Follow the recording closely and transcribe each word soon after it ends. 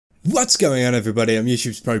What's going on, everybody? I'm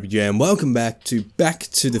YouTube's popeyJN. Welcome back to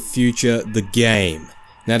the Future, the game.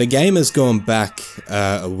 Now the game has gone back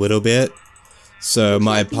a little bit, so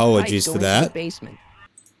my apologies for that.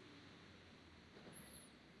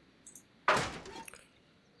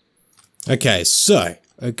 Okay, so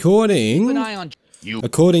according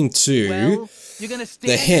to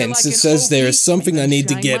the hints, it says there is something I need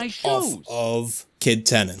to get off of Kid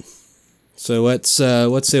Tenon. So let's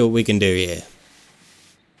see what we can do here.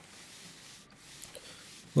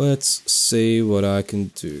 Let's see what I can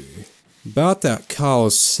do. About that Carl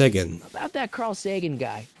Sagan. About that Carl Sagan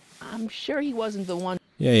guy. I'm sure he wasn't the one.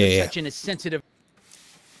 Yeah. Such an insensitive.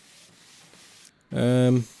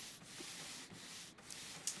 I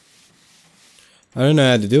don't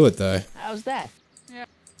know how to do it though. How's that? Yeah.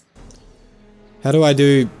 How do I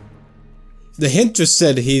do? The hint just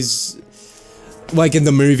said he's like in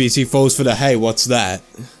the movies. He falls for the "Hey, what's that?"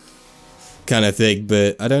 kind of thing,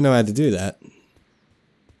 but I don't know how to do that.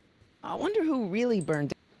 I wonder who really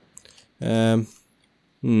burned it.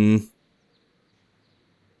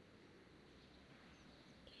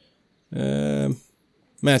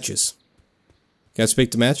 Matches. Can I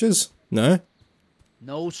speak to matches? No?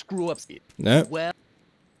 No screw-ups. No? Well...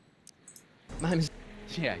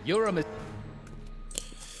 Yeah, you're a...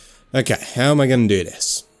 Okay, how am I gonna do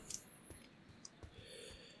this?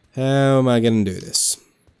 How am I gonna do this?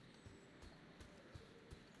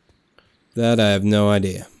 That I have no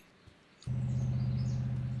idea.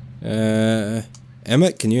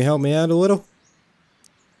 Emmett, can you help me out a little?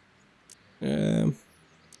 What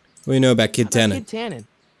do you know about Kid Tenon? Kid Tenon?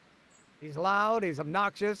 He's loud, he's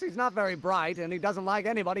obnoxious, he's not very bright, and he doesn't like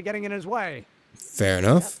anybody getting in his way. Fair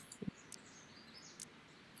enough.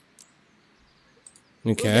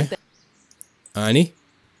 Okay. Einie?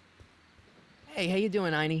 Hey, how you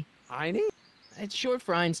doing, Einie? Einie? It's short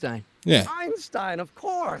for Einstein. Yeah. Einstein, of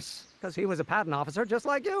course, because he was a patent officer just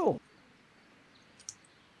like you.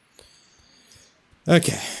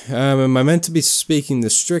 Okay, am I meant to be speaking to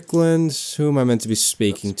Strickland? Who am I meant to be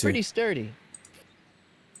speaking Looks to? Pretty sturdy.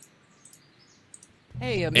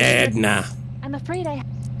 Hey, Edna. I'm afraid I...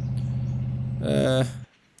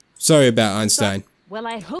 Sorry about Einstein. Well,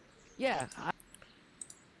 I hope... Yeah.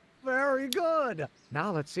 Very good.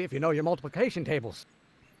 Now let's see if you know your multiplication tables.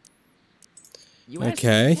 You asked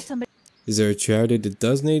Okay. Is there a charity that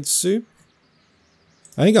does need soup?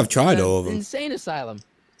 I think I've tried all of them. Insane asylum.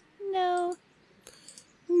 No.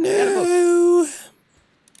 No.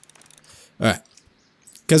 Alright.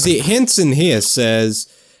 Because the hints in here says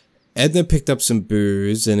Edna picked up some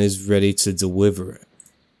booze and is ready to deliver it.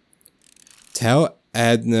 Tell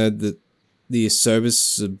Edna that the Service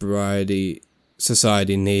Sobriety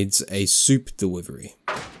Society needs a soup delivery.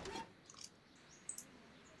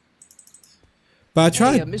 But I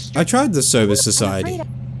tried the Service Society.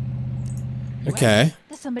 Okay.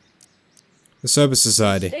 The Sober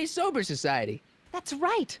Society. Stay Sober Society. That's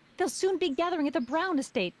right. They'll soon be gathering at the Brown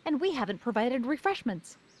estate, and we haven't provided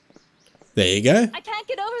refreshments. There you go. I can't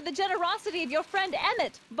get over the generosity of your friend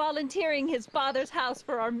Emmett volunteering his father's house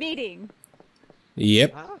for our meeting.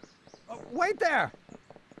 Yep. Wait there!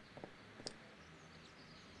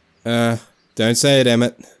 Don't say it,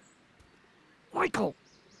 Emmett. Michael!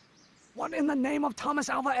 What in the name of Thomas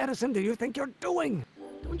Alva Edison do you think you're doing?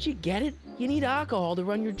 Don't you get it? You need alcohol to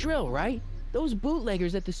run your drill, right? Those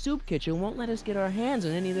bootleggers at the soup kitchen won't let us get our hands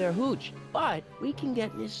on any of their hooch. But we can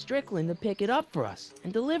get Miss Strickland to pick it up for us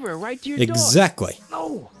and deliver it right to your door. Exactly.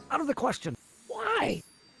 No, out of the question. Why?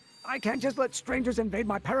 I can't just let strangers invade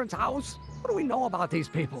my parents' house. What do we know about these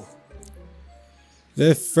people?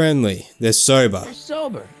 They're friendly. They're sober. They're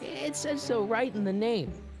sober. It says so right in the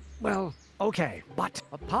name. Well, okay, but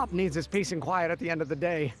Pop needs his peace and quiet at the end of the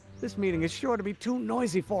day. This meeting is sure to be too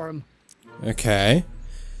noisy for him. Okay.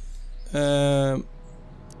 They'll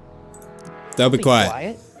be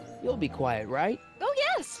quiet. You'll be quiet, right? Oh,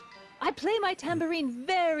 yes. I play my tambourine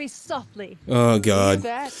very softly. Oh, God.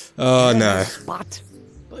 That? Oh, no. But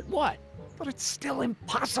what? But it's still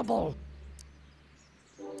impossible.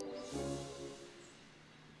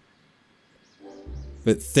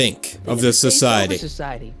 But think of the society.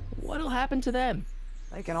 Society. What'll happen to them?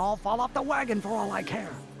 They can all fall off the wagon for all I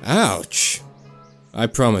care. Ouch. I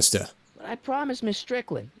promised her. But I promised Miss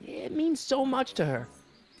Strickland. It means so much to her.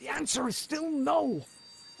 The answer is still no.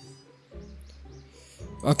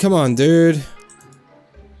 Oh, come on, dude.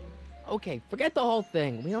 Okay, forget the whole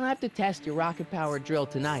thing. We don't have to test your rocket-powered drill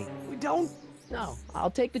tonight. We don't? No.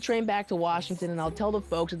 I'll take the train back to Washington and I'll tell the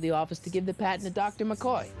folks at the office to give the patent to Dr.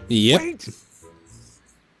 McCoy. Yep. Wait.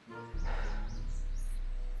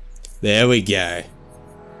 There we go.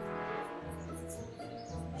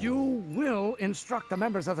 You will instruct the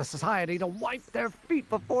members of the society to wipe their feet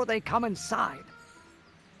before they come inside.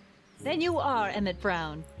 Then you are Emmett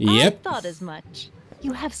Brown. Yep. I thought as much.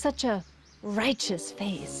 You have such a righteous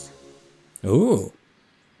face. Ooh.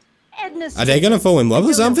 Edna Are they gonna fall in love or I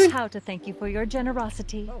don't something? know how to thank you for your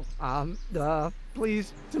generosity.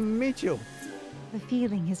 Pleased to meet you. The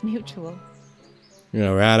feeling is mutual.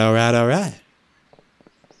 Alright, alright, alright.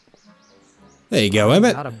 There you go,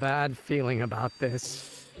 Emmett. Got a bad feeling about this.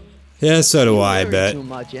 Yeah, so do I, worry but... too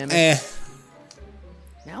much, Emmett. Eh.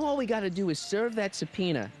 Now all we gotta do is serve that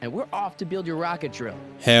subpoena, and we're off to build your rocket drill.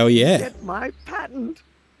 Hell yeah. Get my patent.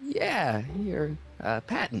 Yeah, your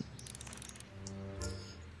patent.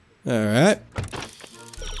 Alright.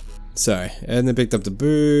 Sorry, Edna picked up the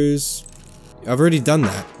booze. I've already done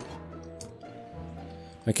that.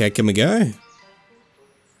 Okay, can we go?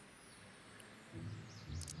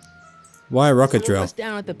 Why a rocket Some of drill? us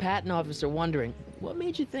down at the patent office are wondering, what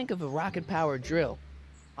made you think of a rocket-powered drill?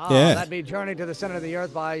 Oh, Yeah. that'd be Journey to the Center of the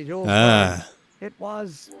Earth by Jules Ah. Verne. It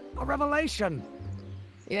was a revelation.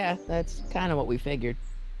 Yeah, that's kind of what we figured.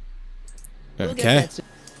 We'll get Okay. that soon.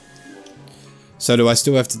 So do I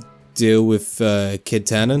still have to deal with Kid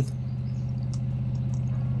Tannen?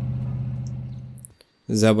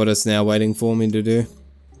 Is that what it's now waiting for me to do?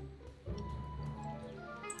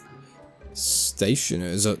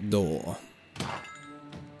 Stationer's at door.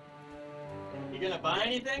 You gonna buy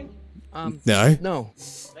anything? No. No.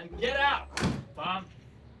 Then get out, Bomb.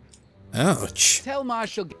 Ouch. Tell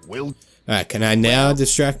Marshall. Will. Alright, can I now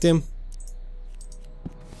distract him?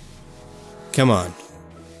 Come on.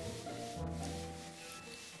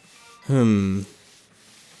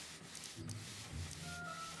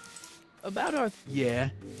 About our... Yeah.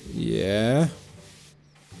 Yeah.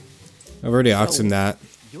 I've already asked him that.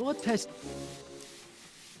 Your test.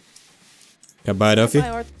 Can I buy it off you? by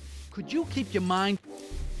our... Could you keep your mind?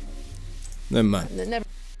 Never mind. Never...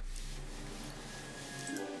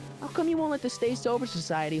 How come you won't let the Stay Sober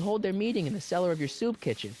Society hold their meeting in the cellar of your soup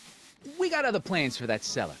kitchen? We got other plans for that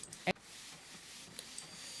cellar.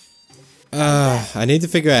 I need to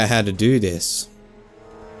figure out how to do this.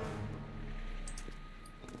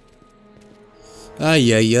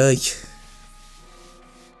 Ay, ay, ay.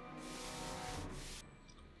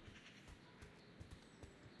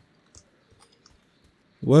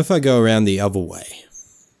 What if I go around the other way?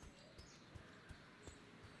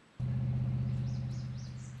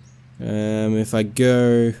 If I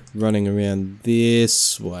go running around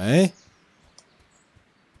this way.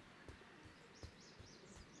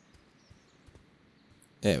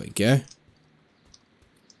 There we go.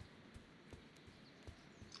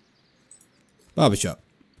 Barbershop.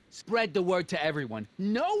 Spread the word to everyone.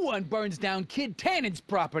 No one burns down Kid Tannen's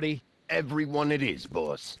property. Everyone it is,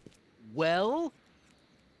 boss. Well,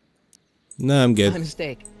 No, I'm My good.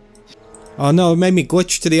 mistake. Oh no, it made me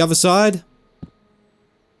glitch to the other side.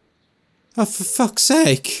 Oh, for fuck's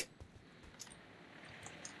sake.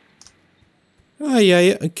 Oh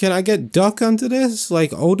yeah, can I get Duck onto this?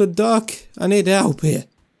 Like older Duck? I need help here.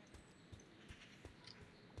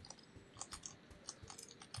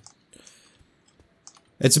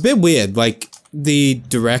 It's a bit weird, like the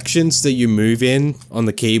directions that you move in on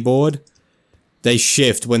the keyboard, they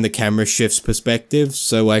shift when the camera shifts perspective,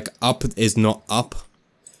 so like up is not up.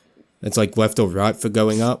 It's like left or right for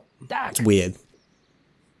going up. Doc. It's weird.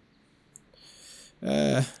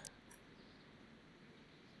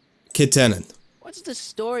 Kid Tannen. What's the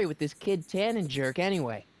story with this Kid Tannen jerk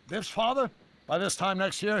anyway? Biff's father? By this time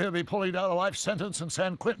next year, he'll be pulling down a life sentence in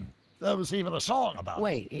San Quentin. There was even a song about it.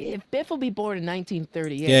 Wait, if Biff will be born in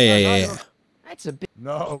 1938... Yeah. That's a bit...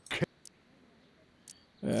 No, kid.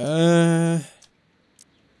 What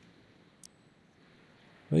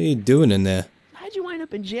are you doing in there? How'd you wind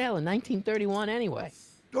up in jail in 1931 anyway?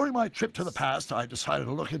 During my trip to the past, I decided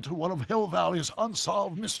to look into one of Hill Valley's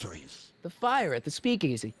unsolved mysteries. The fire at the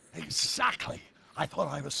speakeasy. Exactly. I thought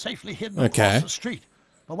I was safely hidden Okay. across the street.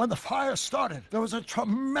 But when the fire started, there was a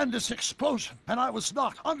tremendous explosion, and I was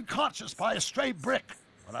knocked unconscious by a stray brick.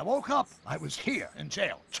 When I woke up, I was here in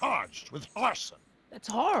jail, charged with arson. That's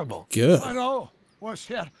horrible. Good. I know. Worse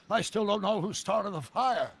yet, I still don't know who started the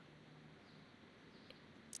fire.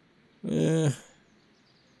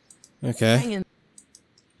 Okay. Hang in.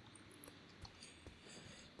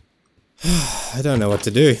 I don't know what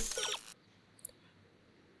to do.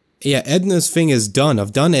 Yeah, Edna's thing is done.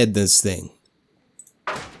 I've done Edna's thing.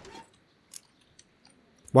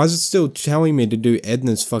 Why is it still telling me to do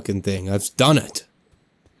Edna's fucking thing? I've done it.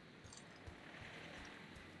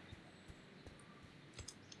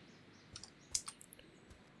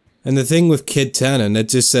 And the thing with Kid Tannen, it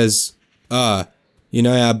just says, You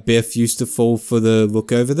know how Biff used to fall for the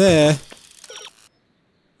look over there?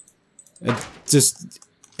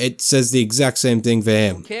 It says the exact same thing for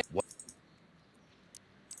him. Okay.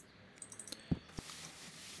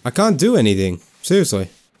 I can't do anything. Seriously.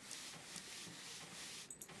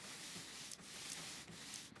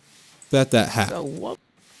 About that hat. So what?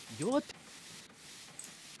 You're...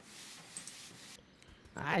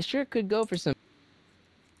 I sure could go for some...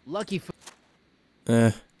 Lucky for...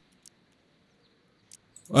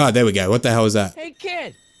 Oh, there we go. What the hell is that? Hey,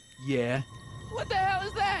 kid! Yeah. What the hell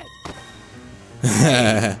is that?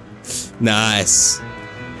 Nice.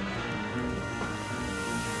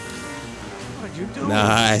 What'd you do?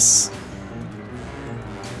 Nice.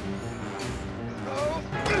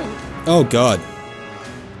 Oh, God.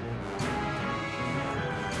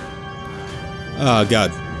 Oh,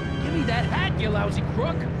 God. Give me that hat, you lousy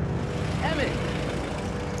crook! Emmett!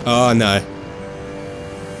 Oh, no.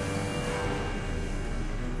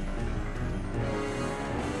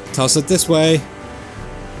 Toss it this way.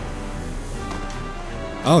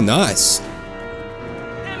 Oh, nice.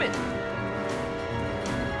 Emmett!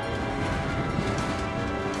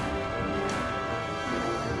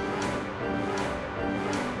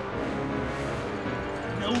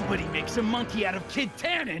 Nobody makes a monkey out of Kid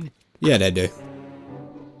Tannen. Yeah, they do.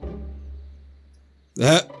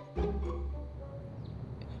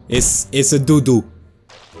 It's a doo-doo.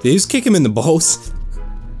 Did you just kick him in the balls?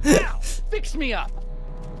 Now, fix me up.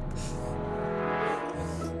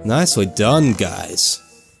 Nicely done, guys.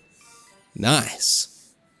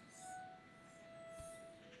 Nice.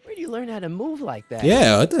 Where'd you learn how to move like that?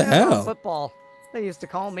 Yeah, what the Oh, hell? football. They used to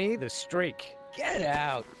call me the Streak. Get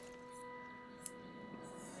out!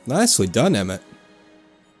 Nicely done, Emmett.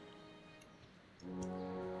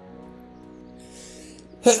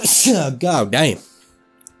 God damn.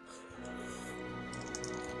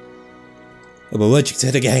 I'm allergic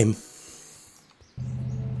to the game.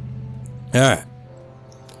 Alright.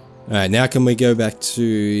 Alright, now can we go back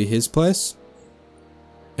to his place?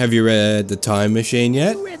 Have you read The Time Machine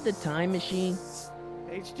yet? You read The Time Machine?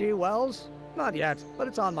 H.G. Wells? Not yet, but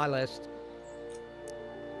it's on my list.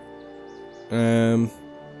 About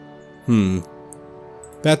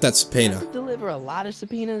that Have subpoena. to deliver a lot of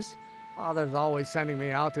subpoenas? Father's always sending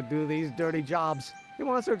me out to do these dirty jobs. He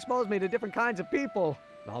wants to expose me to different kinds of people.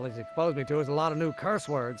 All he's exposed me to is a lot of new curse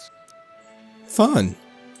words. Fun.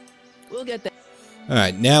 We'll get that.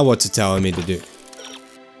 Alright, now what's it telling me to do?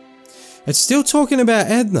 It's still talking about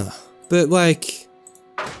Edna, but like...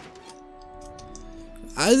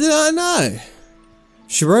 I don't know.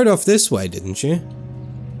 She rode off this way, didn't she?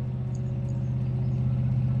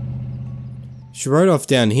 She rode off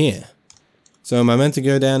down here. So am I meant to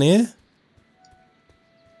go down here?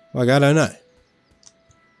 Like, I don't know.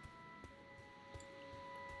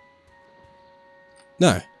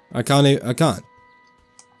 No, I can't. I can't.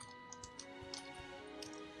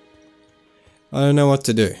 I don't know what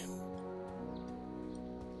to do.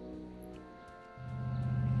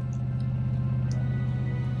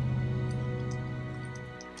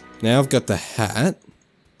 Now I've got the hat.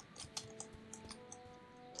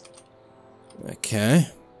 Okay.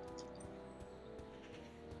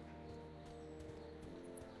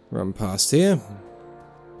 Run past here.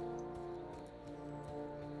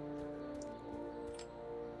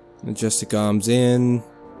 Majestic arms in.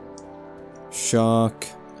 Shark.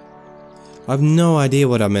 I have no idea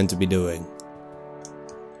what I'm meant to be doing.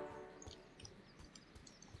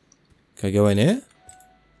 Can I go in here?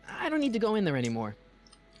 I don't need to go in there anymore.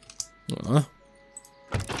 Aw.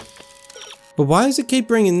 But why does it keep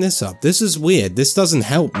bringing this up? This is weird. This doesn't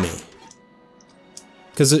help me.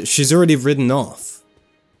 Because she's already ridden off.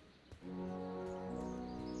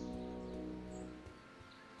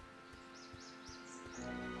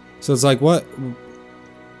 So it's like, what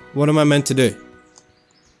am I meant to do?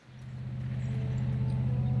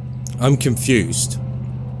 I'm confused.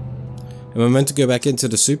 Am I meant to go back into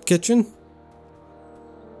the soup kitchen?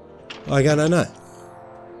 Like, I don't know.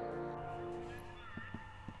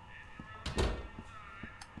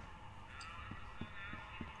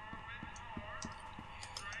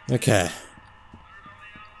 Okay.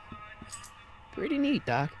 Pretty neat,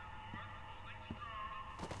 Doc.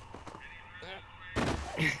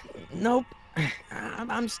 Nope.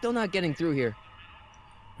 I'm still not getting through here.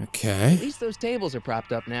 Okay. At least those tables are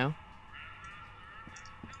propped up now.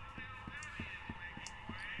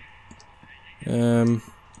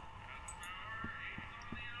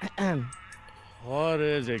 What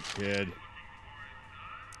is it, kid?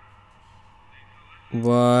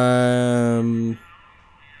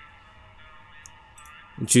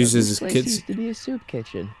 Chooses his This place kids. used to be a soup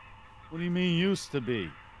kitchen. What do you mean used to be?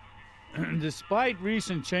 Despite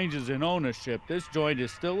recent changes in ownership, this joint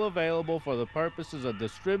is still available for the purposes of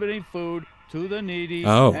distributing food to the needy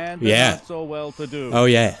and the not so well-to-do. Oh,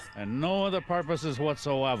 yeah. And no other purposes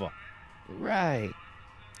whatsoever. Right.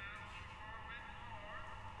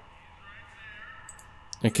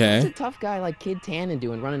 Okay. What's a tough guy like Kid Tannen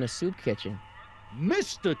doing running a soup kitchen?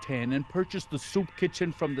 Mr. Tannen purchased the soup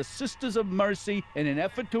kitchen from the Sisters of Mercy in an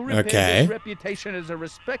effort to repair his reputation as a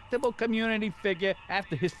respectable community figure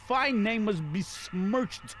after his fine name was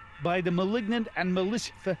besmirched by the malignant and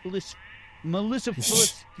malicious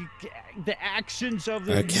the actions of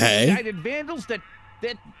the misguided vandals that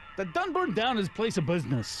done burned down his place of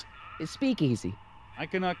business. It's Speakeasy. I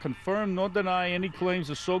cannot confirm nor deny any claims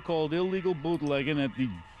of so-called illegal bootlegging at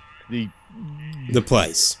the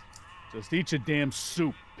place. Just eat your damn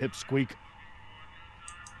soup, pipsqueak.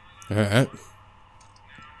 Alright.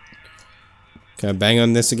 Can I bang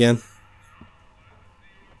on this again?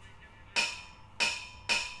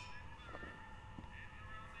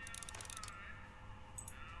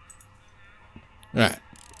 Alright.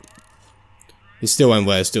 He still won't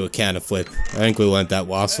let us do a counter flip. I think we learned that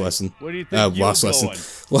last lesson. Where do you think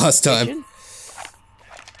Last time. Kitchen?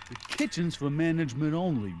 The kitchen's for management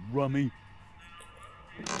only, rummy.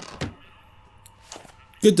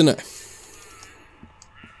 Good to know.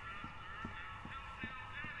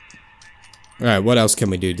 Alright, what else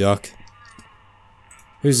can we do, Doc?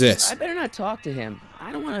 Who's this? I better not talk to him.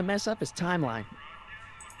 I don't want to mess up his timeline.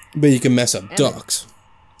 But you can mess up Doc's.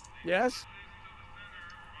 Yes?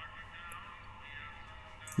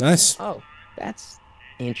 Nice. Oh, that's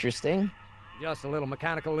interesting. Just a little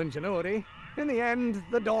mechanical ingenuity. In the end,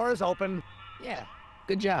 the door is open. Yeah,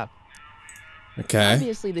 good job. Okay.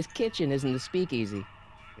 Obviously, this kitchen isn't the Speakeasy.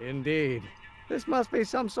 Indeed. This must be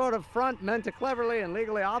some sort of front meant to cleverly and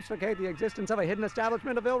legally obfuscate the existence of a hidden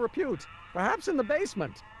establishment of ill repute. Perhaps in the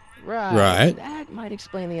basement. Right. That might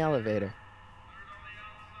explain the elevator.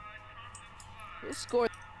 We'll score.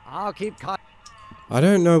 I'll keep I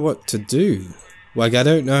don't know what to do. Like, I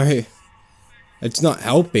don't know. It's not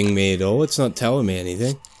helping me at all. It's not telling me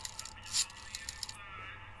anything.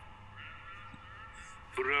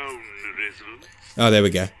 Oh, there we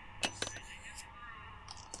go.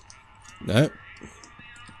 No.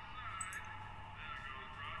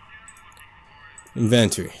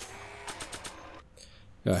 Inventory.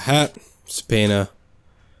 Got a hat, subpoena,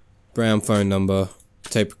 brown phone number,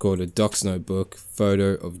 tape recorder, Doc's notebook,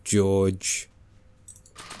 photo of George.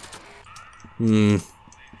 I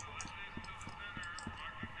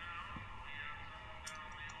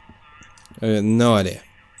have no idea.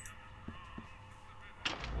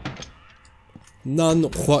 None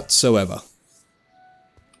whatsoever.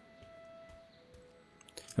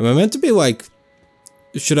 Am I meant to be like...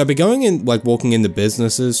 Should I be going in, like, walking into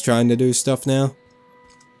businesses trying to do stuff now?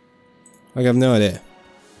 Like, I have no idea.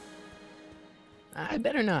 I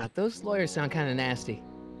better not. Those lawyers sound kind of nasty.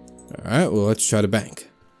 Alright, well, let's try the bank.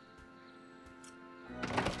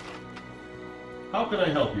 How can I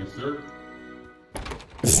help you, sir?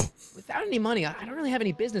 Without any money, I don't really have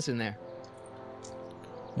any business in there.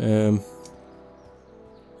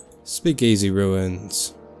 Speakeasy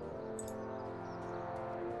ruins.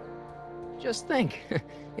 Just think,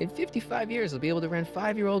 in 55 years, I'll be able to rent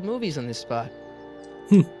 5-year-old movies on this spot.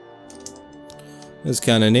 That's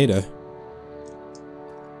kind of neato.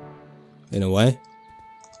 In a way.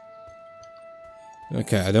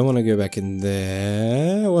 Okay, I don't want to go back in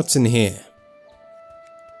there. What's in here?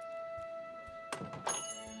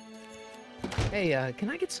 Hey, can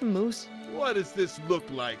I get some moose? What does this look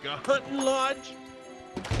like? A hunting lodge?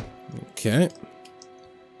 Okay.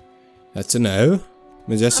 That's a no.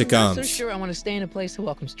 Majestic I'm Arms. not so sure I want to stay in a place that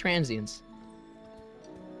welcomes transients.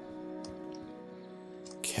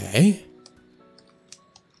 Okay.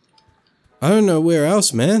 I don't know where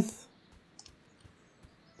else, man.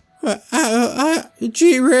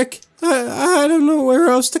 Gee, Rick, I don't know where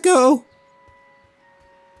else to go.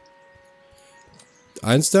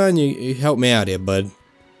 Einstein, you help me out here, bud.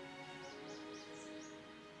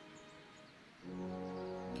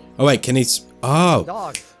 Oh wait, can he? Oh,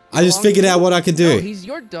 Dog. I just figured out what I could do. Oh, he's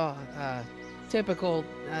your dog. Typical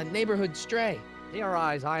neighborhood stray.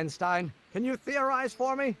 Theorize, Einstein. Can you theorize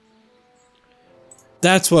for me?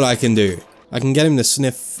 That's what I can do. I can get him to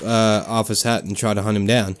sniff off his hat and try to hunt him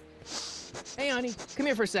down. Hey, honey, come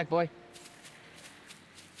here for a sec, boy.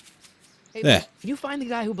 Hey, There. Can you find the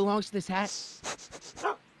guy who belongs to this hat?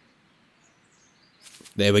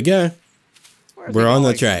 There we go. Where's We're he on the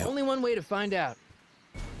going? trail. Only one way to find out.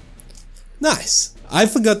 Nice. I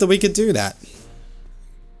forgot that we could do that.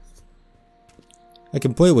 I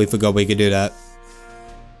completely forgot we could do that.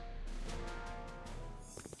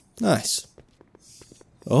 Nice.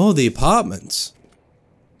 Oh, the apartments.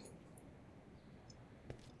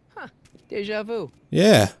 Huh. Deja vu.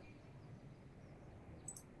 Yeah.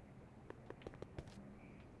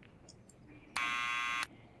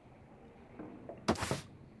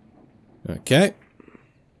 Okay.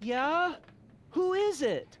 Yeah? Who is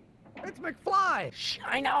it? It's McFly! Shh,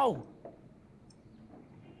 I know!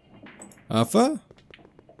 Arthur?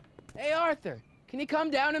 Hey, Arthur, can you come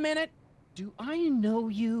down a minute? Do I know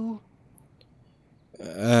you?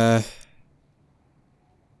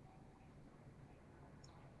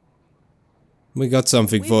 We got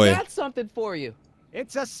something for We you. got something for you.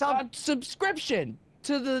 It's a Subscription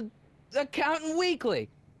to the Accountant Weekly.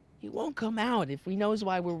 He won't come out if he knows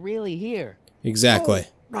why we're really here. Exactly.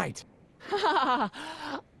 Oh, right.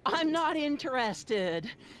 I'm not interested.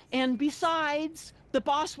 And besides, the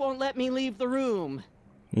boss won't let me leave the room.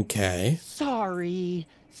 Okay. Sorry.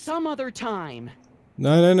 Some other time.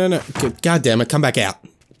 No. God damn it, come back out.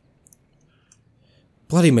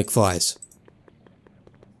 Bloody McFlies.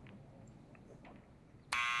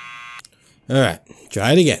 Alright,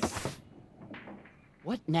 try it again.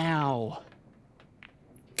 What now?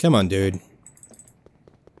 Come on, dude.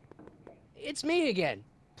 It's me again.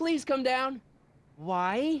 Please come down.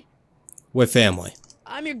 Why? We're family.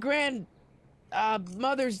 I'm your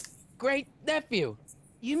mother's great nephew.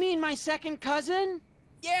 You mean my second cousin?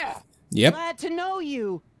 Yeah. Yep. Glad to know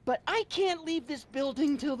you, but I can't leave this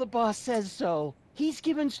building till the boss says so. He's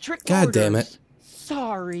given strict God orders. damn it.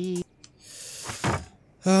 Sorry.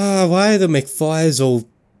 Why are the McFlies all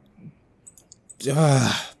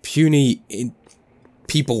puny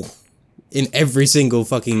people in every single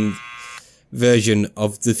fucking version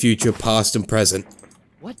of the future, past and present?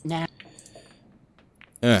 What now?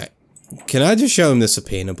 Alright. Can I just show him the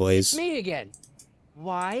subpoena, please? It's me again.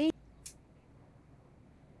 Why?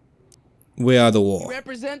 We are the You law.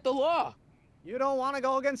 represent the law. You don't want to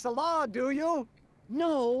go against the law, do you?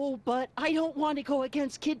 No, but I don't want to go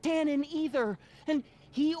against Kid Tannen either. And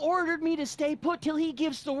he ordered me to stay put till he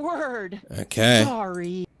gives the word. Okay.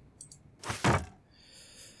 Sorry.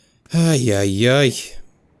 Ay.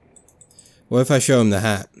 What if I show him the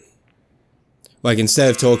hat? Like, instead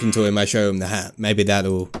of talking to him, I show him the hat. Maybe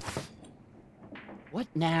that'll... What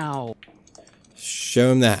now?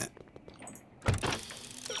 Show him the hat.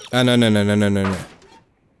 Oh, no.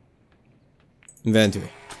 Inventory.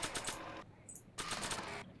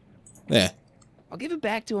 There. I'll give it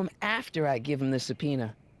back to him after I give him the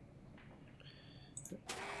subpoena.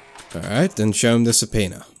 Alright, then show him the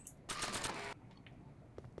subpoena.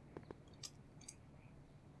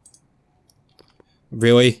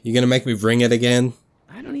 Really? You're gonna make me ring it again?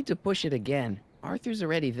 I don't need to push it again. Arthur's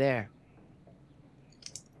already there.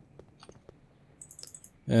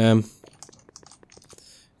 Alright.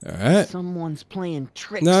 Someone's playing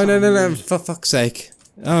tricks No, on me. for fuck's sake.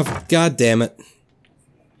 Oh, god damn it.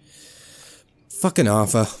 Fucking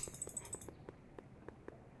Arthur.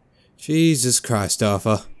 Jesus Christ,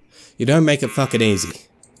 Arthur. You don't make it fucking easy.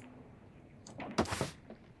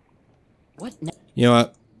 What now? You know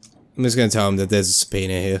what? I'm just gonna tell him that there's a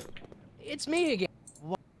subpoena here. It's me again.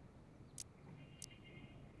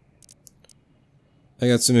 I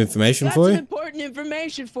got some information Got for some you. important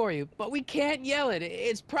information for you, but we can't yell it.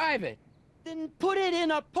 It's private. Then put it in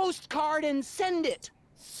a postcard and send it.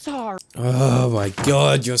 Sorry. Oh my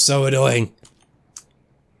god, you're so annoying.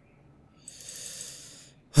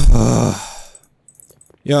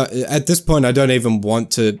 Yeah, at this point I don't even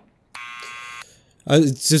want to...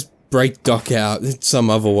 just break Doc out some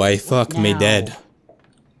other way. Fuck me now? dead.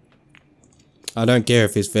 I don't care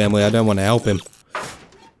if he's family, I don't want to help him.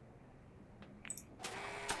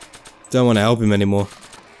 Don't want to help him anymore.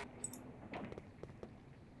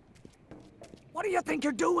 What do you think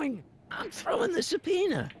you're doing? I'm throwing the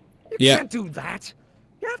subpoena. You Yeah. can't do that.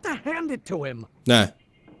 You have to hand it to him. No.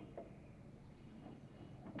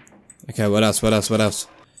 Okay, what else? Photo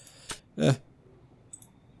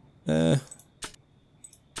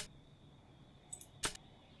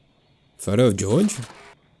of George?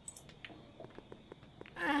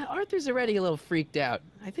 Arthur's already a little freaked out.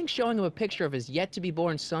 I think showing him a picture of his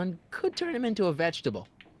yet-to-be-born son could turn him into a vegetable.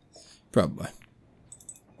 Probably.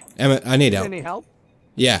 Emmett, I need help. Any help?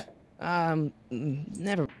 Yeah.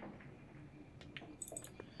 Never.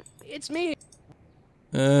 It's me.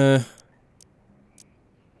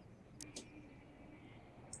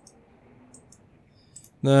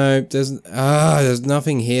 No, there's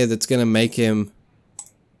nothing here that's gonna make him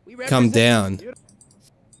We come represent- down.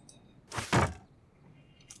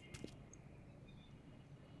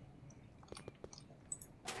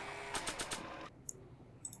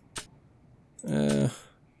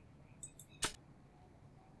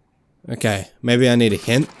 Okay, maybe I need a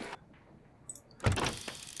hint.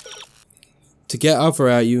 To get Arthur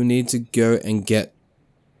out, you need to go and get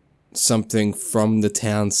something from the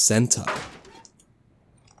town center.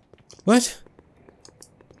 What?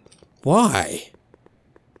 Why?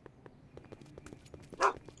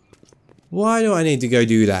 Why do I need to go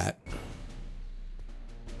do that?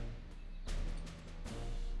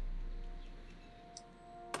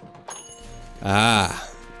 Ah.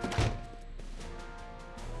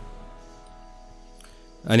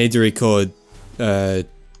 I need to record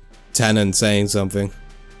Tannen saying something.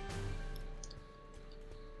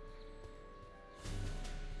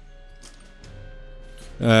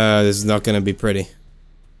 This is not gonna be pretty.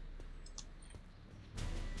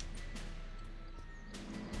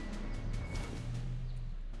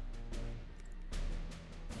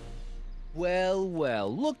 Well,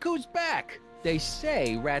 well, look who's back. They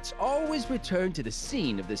say rats always return to the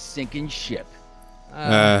scene of the sinking ship.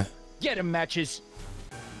 Get 'em, Matches.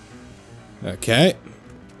 Okay.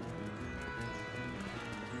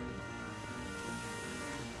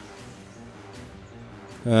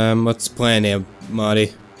 What's the plan here,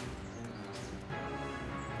 Marty?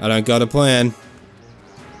 I don't got a plan.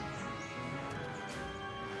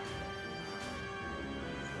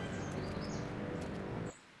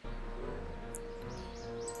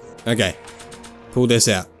 Okay. Pull this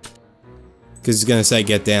out. Because he's gonna say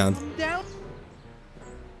get down. Down?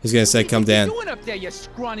 He's gonna say come down. What are you doing up there, you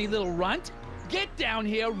scrawny little runt? Get down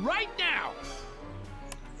here right now!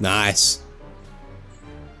 Nice.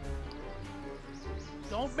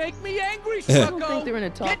 Don't make me angry, I sucko! don't think they're in a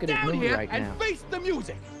Get talkative down mood here right and now. face the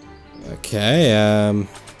music! Okay, I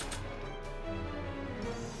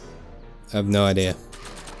have no idea.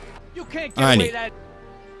 You can't get Arnie. away that...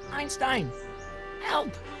 Einstein, help!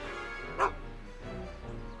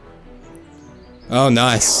 Oh,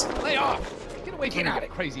 nice. Lay off! Get away from me,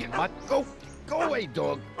 crazy mutt! Go away,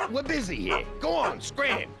 dog. We're busy here. Go on,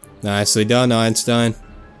 scram. Nicely done, Einstein.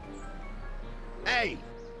 Hey,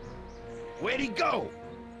 where'd he go?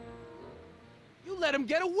 You let him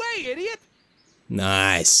get away, idiot!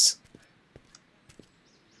 Nice.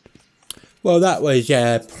 Well, that was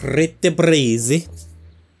pretty breezy.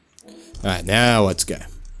 Alright, now let's go.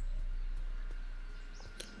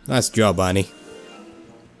 Nice job, Arnie.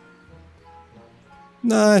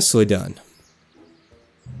 Nicely done.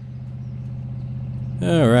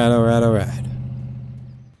 Alright, alright, alright.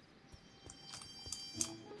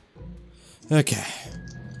 Okay.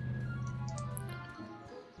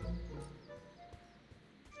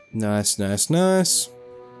 Nice, nice, nice.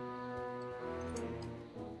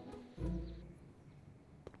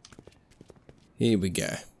 Here we go.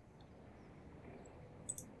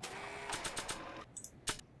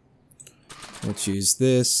 Let's use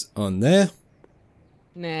this on there.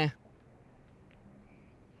 Nah.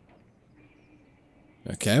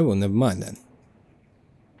 Okay, well, never mind then.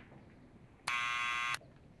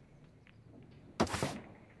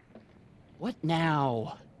 What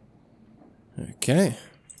now? Okay.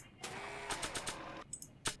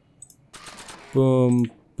 Boom,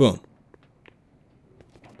 boom.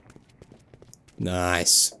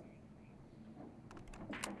 Nice.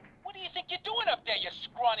 What do you think you're doing up there, you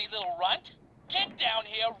scrawny little runt? Get down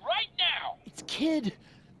here right now! It's Kid.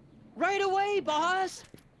 Right away, boss.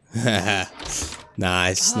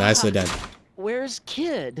 Nice, nicely done. Where's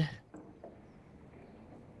Kid?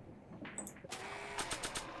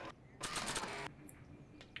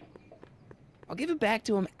 I'll give it back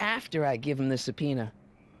to him after I give him the subpoena.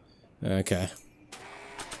 Okay.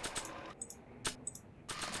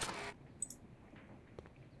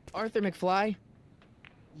 Arthur McFly,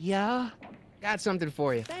 Yeah? got something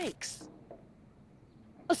for you. Thanks.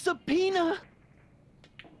 A subpoena?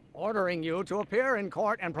 Ordering you to appear in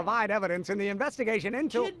court and provide evidence in the investigation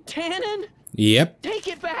into... Kid Tannen? Yep. Take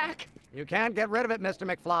it back! You can't get rid of it, Mr.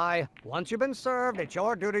 McFly. Once you've been served, it's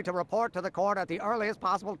your duty to report to the court at the earliest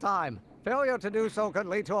possible time. Failure to do so could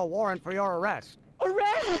lead to a warrant for your arrest.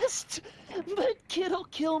 Arrest! But Kid'll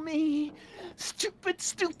kill me. Stupid,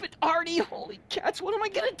 stupid Artie. Holy cats, what am I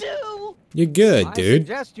gonna do? You're good, I dude.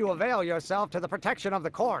 suggest you avail yourself to the protection of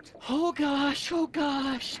the court. Oh gosh, oh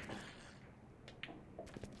gosh.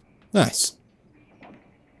 Nice.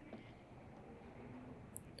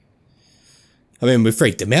 I mean, we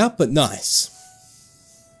freaked him out, but nice.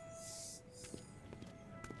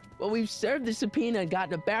 Well, we've served the subpoena and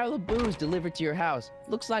gotten a barrel of booze delivered to your house.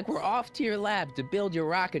 Looks like we're off to your lab to build your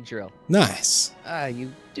rocket drill. Nice.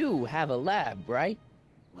 You do have a lab, right?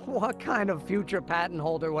 What kind of future patent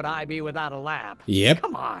holder would I be without a lab? Yep.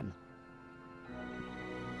 Come on.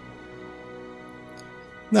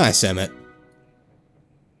 Nice, Emmett.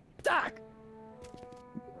 Doc!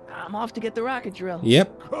 I'm off to get the rocket drill.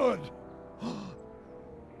 Yep. Good.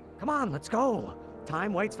 Come on, let's go.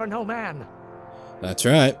 Time waits for no man. That's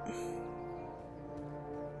right.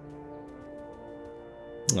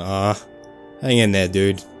 Aw. Hang in there,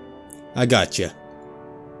 dude. I got you.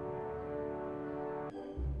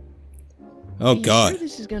 Oh, God. Sure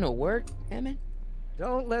this is gonna work, Emmett?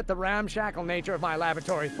 Don't let the ramshackle nature of my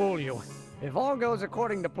laboratory fool you. If all goes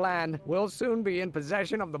according to plan, we'll soon be in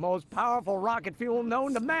possession of the most powerful rocket fuel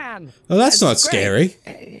known to man. Well, that's not scary.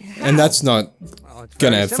 And that's not It's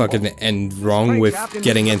gonna very simple. fucking end wrong with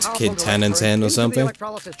getting into Kid Tannen's hand or Into the something.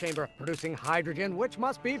 electrolysis chamber, producing hydrogen, which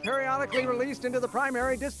must be periodically released into the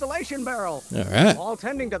primary distillation barrel. Alright. While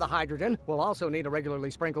tending to the hydrogen, we'll also need to regularly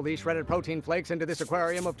sprinkle these shredded protein flakes into this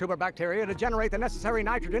aquarium of tuber bacteria to generate the necessary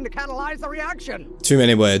nitrogen to catalyze the reaction. Too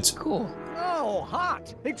many words. Cool. No,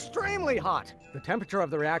 hot. Extremely hot. The temperature of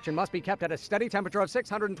the reaction must be kept at a steady temperature of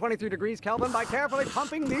 623 degrees Kelvin by carefully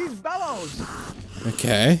pumping these bellows.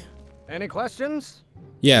 Okay. Any questions?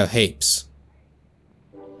 Yeah, heaps.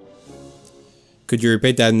 Could you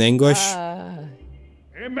repeat that in English?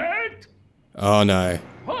 Emmett? Oh no.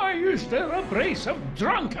 Why is there a brace of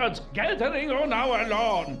drunkards gathering on our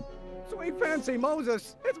lawn? Sweet fancy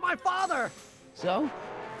Moses, it's my father. So?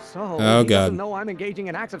 So, Oh, he God. doesn't know I'm engaging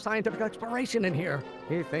in acts of scientific exploration in here.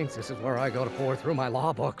 He thinks this is where I go to pour through my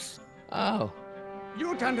law books. Oh.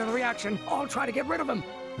 You tend to the reaction. I'll try to get rid of him.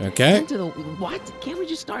 Okay. Into the what? Can't we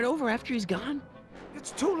just start over after he's gone? It's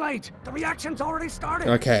too late. The reaction's already started.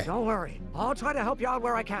 Okay. Don't worry. I'll try to help you out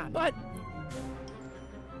where I can. But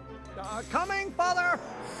Coming, father.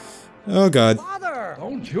 Oh God. Father.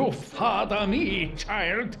 Don't you father me,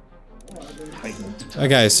 child.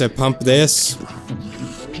 Okay, so pump this.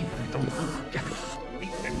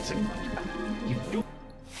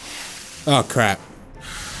 Oh crap.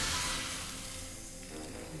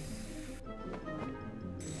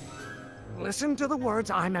 Listen to the words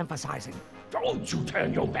I'm emphasizing. Don't you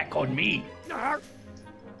turn your back on me.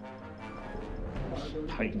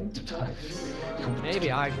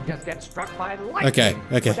 Maybe I should just get struck by lightning. Okay,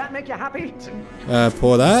 okay. Would that make you happy?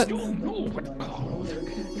 Pour that.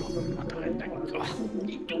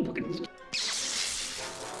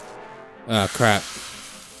 Oh crap.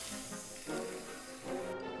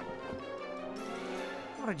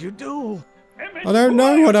 What did you do? I don't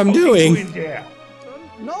know what I'm doing.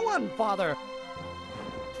 No one, father.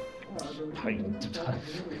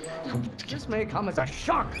 This may come as a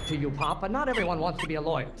shock to you, Pop, but not everyone wants to be a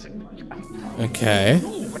lawyer. Okay.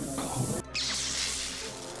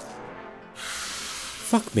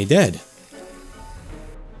 Fuck me dead.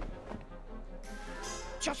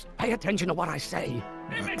 Just pay attention to what I say.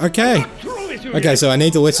 Okay. Okay, so I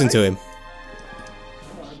need to listen to him.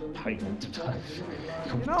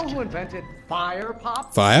 You know who invented fire,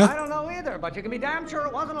 Pop? Fire? I don't know either, but you can be damn sure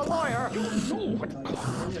it wasn't a lawyer.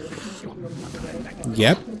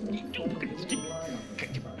 Yep.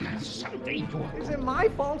 Is it my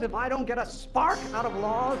fault if I don't get a spark out of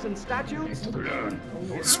laws and statutes?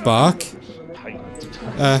 Spark?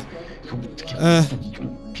 I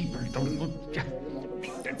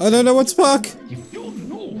don't know what spark.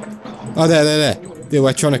 Oh, there. The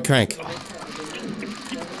electronic crank.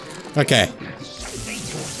 Okay.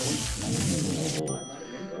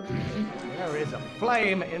 There is a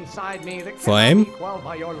flame inside me that Flame? cannot be quelled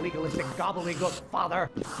by your legalistic gobbledygook, father.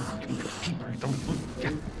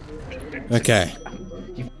 Okay.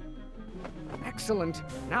 Excellent.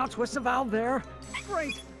 Now twist the valve there.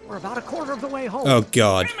 Great. We're about a quarter of the way home. Oh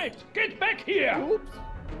God. Emmett, get back here! Oops.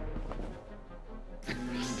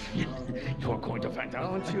 You're going to find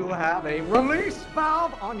out. Don't you have a release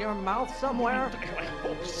valve on your mouth somewhere? I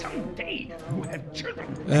hope someday you have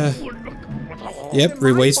children. Yep, Am I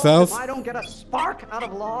release fault valve. If I don't get a spark out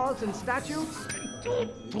of laws and statutes?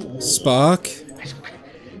 Spark.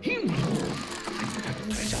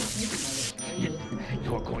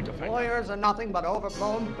 You're going to find Lawyers are nothing but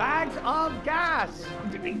overblown bags of gas.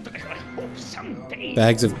 I hope someday.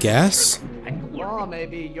 Bags of gas? Law may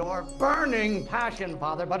be your burning passion,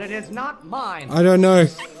 father, but it is not mine. I don't know.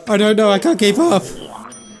 I can't keep up.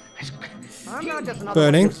 I'm not just another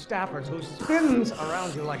Burning. one of your staffers who spins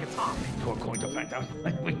around you like a top. You're going to find out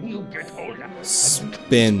when you get older.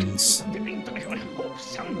 Spins. I hope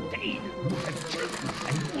someday you have children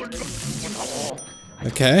and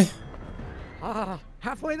Okay.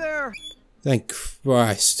 Halfway there. Thank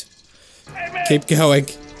Christ. Keep going.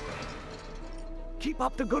 Keep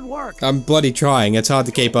up the good work. I'm bloody trying. It's hard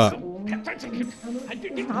to keep up.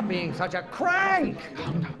 Stop being such a crank.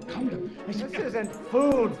 This isn't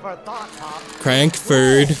food for thought, Pop. Crank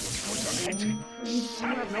food. You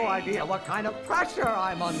have no idea what kind of pressure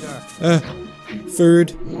I'm under.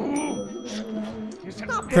 Food.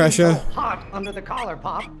 Stop getting Pressure. so hot under the collar,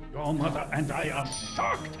 Pop. Your mother and I are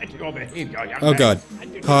shocked at your behavior, young Oh man. god.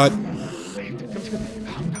 Hot.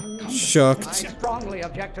 I Shocked. strongly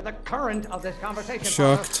object to the current of this conversation.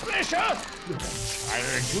 Shocked. Pressure! Child,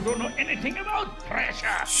 you don't know anything about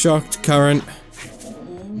pressure. Shocked. Current.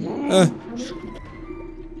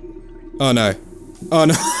 Oh no. Oh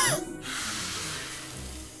no.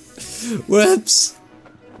 Whoops.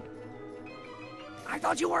 I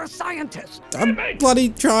thought you were a scientist. I'm bloody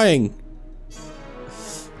trying.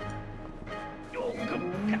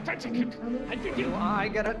 Do I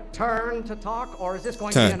get a turn to talk, or is this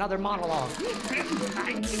going to Turn. be another monologue?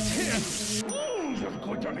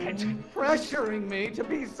 Pressuring me to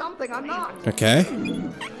be something I'm not. Okay.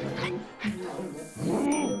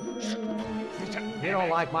 You don't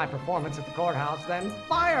like my performance at the courthouse, then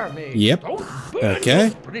fire me. Yep. Don't burn Okay.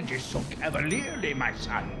 those bridges so cavalierly, my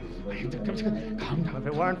son. Calm down. If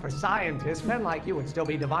it weren't for scientists, men like you would still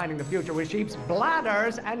be divining the future with sheep's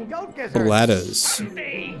bladders and goat gizzards. Bladders.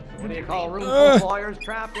 What do you call a room full of lawyers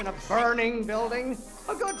trapped in a burning building?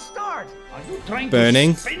 A good start. Are you trying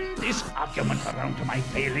Burning. to spin this argument around to my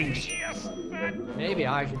failings? Yes. Maybe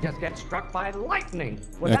I should just get struck by lightning.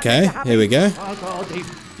 Would that Okay, make you happy? here we go. Although they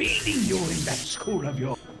feeding you in that school of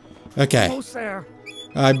yours. Okay. Almost there.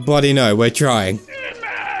 I bloody know. We're trying.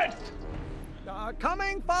 Emmett!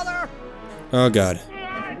 Coming, father. Oh god.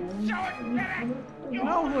 You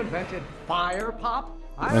know who invented fire, Pop?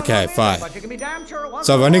 I don't Okay, know either, fine. But you can be damn sure it wasn't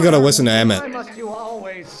So I've only got to Warner. listen to Emmett. Why must you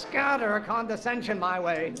always scatter condescension my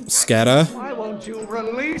way? Scatter. Why won't you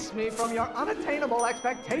release me from your unattainable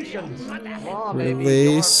expectations? Law may be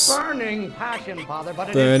Release. your burning passion, Father, but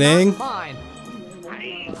it Burning. is not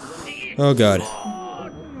mine. Oh god.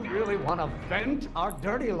 You really want to vent our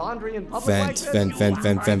dirty laundry in public Vent, like this? vent, vent,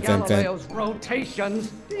 vent, By vent, vent, vent. Galileo's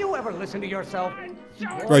rotations. Do you ever listen to yourself?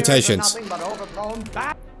 Lawyers are Rotations. nothing but overblown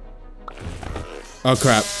bat. Oh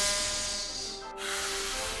crap.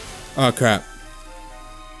 Oh crap.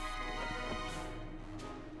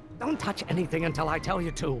 Don't touch anything until I tell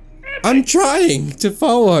you to. I'm trying to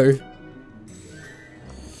follow.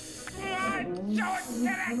 I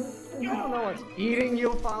don't know what's eating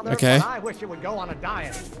you, Father, Okay. but I wish you would go on a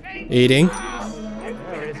diet. Eating.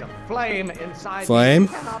 There is a flame inside Flame. me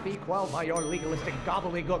that cannot be quelled by your legalistic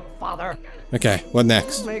gobbledygook, Father. Okay, what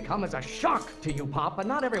next? This may come as a shock to you, Pop, but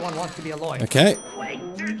not everyone wants to be a lawyer. Okay.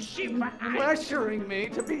 Pressuring me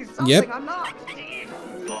to be something Yep. I'm not.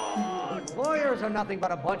 Lawyers are nothing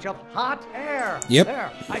but a bunch of hot air. Yep.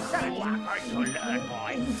 There, I said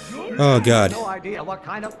it. Oh god. No idea what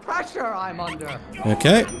kind of pressure I'm under.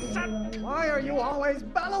 Okay. Why are you always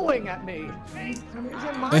bellowing at me? Is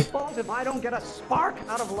it my fault if I don't get a spark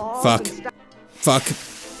out of laws? Fuck. and Fuck.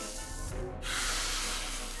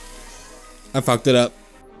 I fucked it up.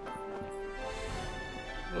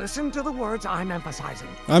 Listen to the words I'm emphasizing.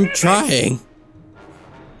 I'm trying.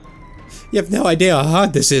 You have no idea how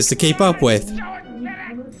hard this is to keep up with.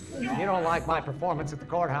 You don't like my performance at the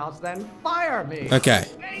courthouse, then fire me. Okay.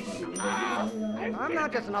 I'm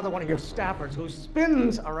not just another one of your staffers who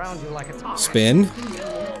spins around you like a top. Spin.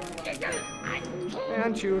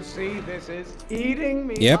 Can't you see this is eating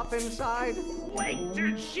me Yep. up inside?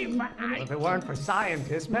 If it weren't for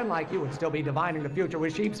scientists, men like you would still be divining the future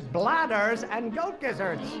with sheep's bladders and goat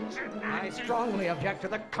gizzards. I strongly object to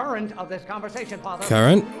the current of this conversation, Father.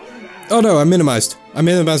 Current. Oh no, I minimized. I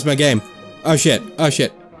minimized my game. Oh shit. Oh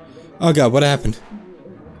shit. Oh god, what happened?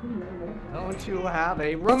 Don't you have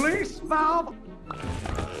a release valve?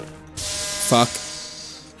 Fuck.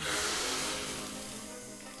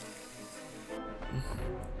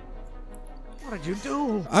 What did you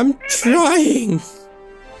do? I'm trying.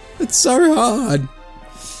 It's so hard.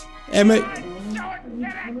 Emmett.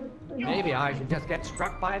 Maybe I should just get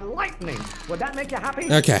struck by lightning. Would that make you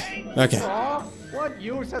happy? Okay. Okay. Law? What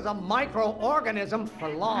use is a microorganism for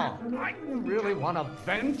law? You really want to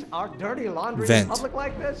vent our dirty laundry Vent. in public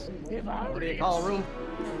like this? What do you call a room?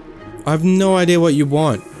 I have no idea what you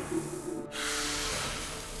want.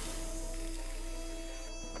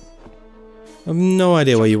 I have no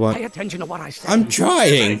idea what you Pay want. attention to what I say. I'm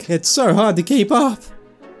trying. It's so hard to keep up.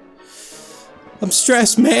 I'm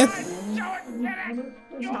stressed, man.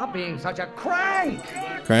 Stop being such a crank!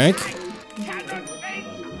 Crank.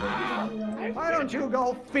 Why don't you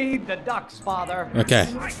go feed the ducks, Father? Okay.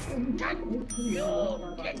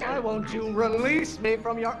 Why won't you release me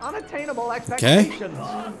from your unattainable expectations?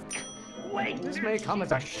 This may come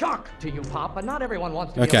as a shock to you, Pop, but not everyone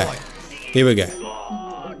wants to be a Okay. lawyer. Here we go.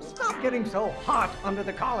 Stop getting so hot under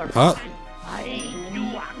the collar. Hot. You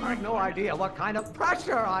have no idea what kind of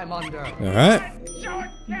pressure I'm under. Alright.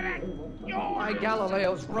 By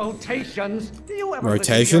Galileo's rotations. Do you ever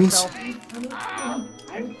Rotations? The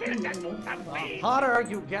hotter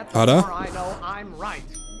you get, the Hotter? more I know I'm right.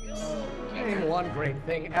 Name one great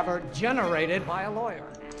thing ever generated by a lawyer.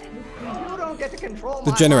 You don't get to control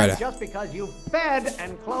The my generator. life just because you fed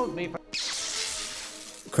and clothed me for...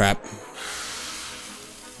 Crap.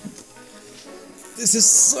 This is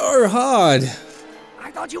so hard.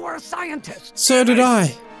 I thought you were a scientist. So did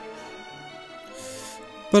I.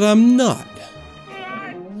 But I'm not.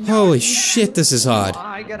 Holy shit, this is hard. Do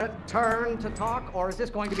I get a turn to talk, or is this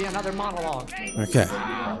going to be another monologue? Okay.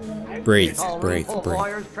 Breathe, Tall room breathe, full of breathe.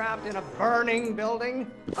 lawyers trapped in a burning building.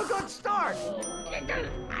 A good start.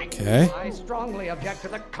 Okay. I strongly object to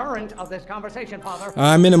the current of this conversation, Father.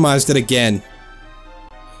 I minimized it again.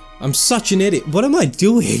 I'm such an idiot. What am I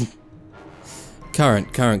doing?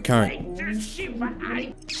 Current, current, current.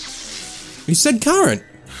 He said current.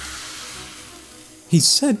 He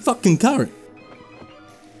said fucking current.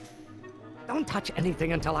 Don't touch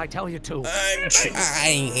anything until I tell you to. I'm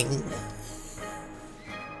trying.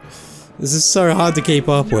 This is so hard to keep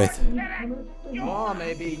up with. Oh,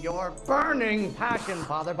 maybe your burning passion,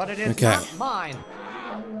 Father, but it is Okay. not mine.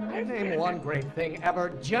 Name one great thing ever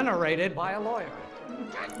generated by a lawyer.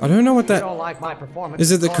 I don't know what If you that... don't like my performance,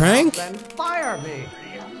 Is it the in crank? courthouse, Then fire me.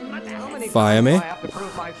 How many Fire times me? do I have to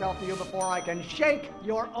prove myself to you before I can shake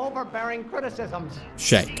your overbearing criticisms?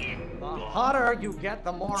 Shake. The hotter you get,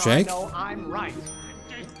 the more Shake? I know I'm right.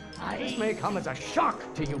 This may come as a shock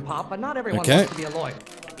to you, Pop, but not everyone Okay. wants to be a lawyer.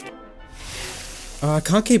 I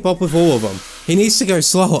can't keep up with all of them. He needs to go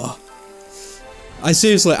slower. I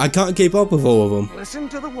seriously, I can't keep up with all of them. Listen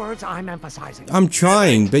to the words I'm emphasizing. I'm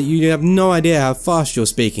trying, but you have no idea how fast you're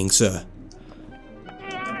speaking, sir.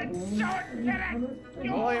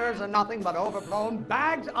 Lawyers are nothing but overblown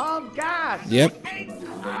bags of gas. Yep.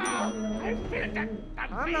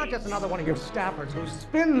 I'm not just another one of your staffers who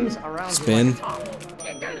spins around Spin. you like a top.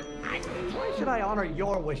 Why should I honor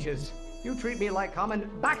your wishes? You treat me like common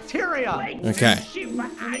bacteria. Okay.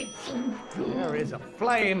 There is a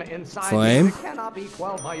flame inside Flame? me that cannot be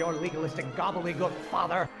quelled by your legalistic gobbledygook,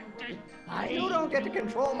 Father. You don't get to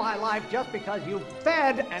control my life just because you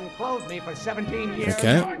fed and clothed me for 17 years.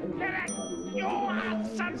 Okay.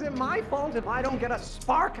 Is it my fault if I don't get a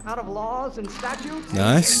spark out of laws and statutes?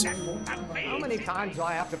 Nice. How many times do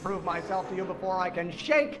I have to prove myself to you before I can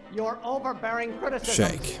shake your overbearing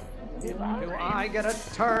criticism? Shake. Do I get a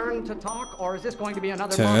turn to talk, or is this going to be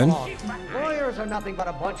another Turn. monologue? Lawyers are nothing but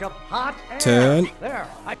a bunch of hot air. Turn. There.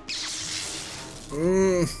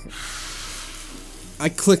 I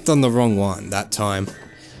clicked on the wrong one that time.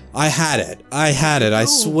 I had it. I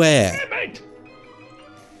swear.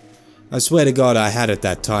 I swear to God I had it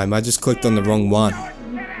that time. I just clicked on the wrong one.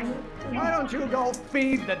 Why don't you go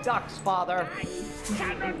feed the ducks, Father?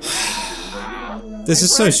 This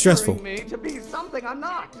is so stressful. Pressuring me to be something I'm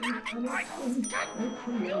not.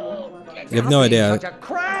 You have no idea. Such a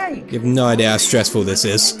crank. You have no idea how stressful this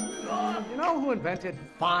is. You know who invented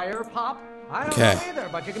fire, Pop? I don't Okay. know either,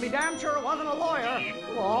 but you can be damn sure it wasn't a lawyer.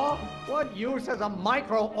 Law? What use is a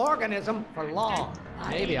microorganism for law?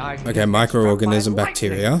 Maybe I should Okay, get struck microorganism, by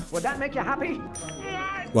bacteria. lightning. Would that make you happy?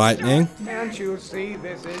 Lightning. Can't you see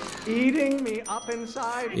this is eating me up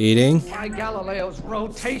inside? Eating. By Galileo's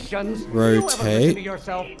rotations. Rotate. You ever listen to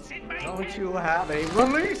yourself? Don't you have a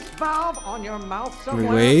release valve on your mouth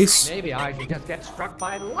somewhere? Release. Maybe I should just get struck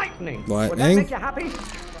by lightning. Would that Lightning. make you happy?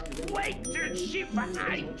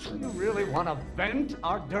 You really want to vent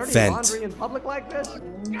our dirty Vent. laundry in public like this?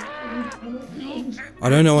 I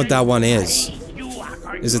don't know what that one is.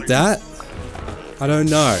 Is it that? I don't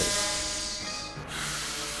know.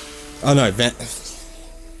 Oh no, vent.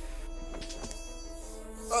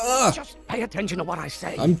 Just pay attention to what I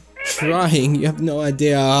say. I'm trying. You have no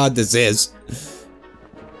idea how hard this is.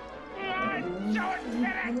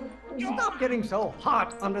 Stop getting so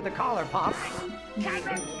hot under the collar, Pop. This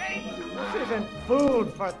isn't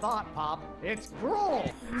food for thought, Pop. It's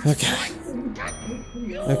gruel. Okay.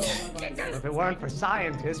 Okay. If it weren't for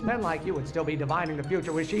scientists, men like you would still be divining the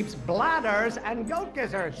future with sheep's bladders and goat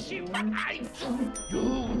gizzards. By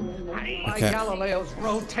Okay. Galileo's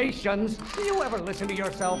rotations, do you ever listen to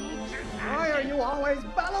yourself? Why are you always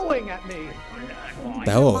bellowing at me?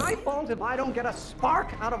 Bellowing. My fault if I don't get a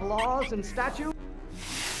spark out of laws and statutes?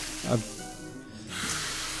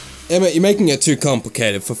 Emmett, you're making it too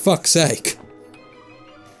complicated, for fuck's sake.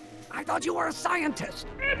 I thought you were a scientist.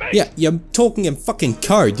 Yeah, you're talking in fucking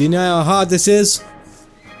code. Do you know how hard this is?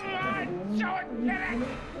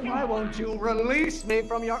 Why won't won't you release me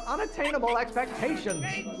from your unattainable expectations?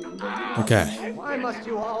 Okay. Why must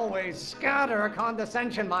you always scatter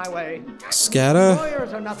condescension my way? Scatter?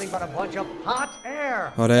 Lawyers are nothing but a bunch of hot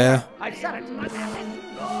air. Hot air. I said it.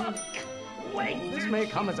 This may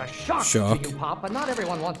come as a shock to you, Pop, but not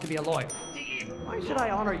everyone wants to be a lawyer. Why should I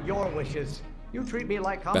honor your wishes? You treat me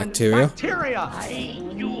like common Bacteria.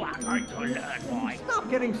 You are going to learn, boy. Stop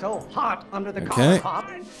getting so hot under the collar, Pop.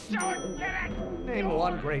 Name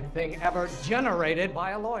one great thing ever generated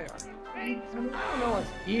by a lawyer. I don't know what's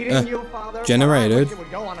eating you, Father. Generated. I wish you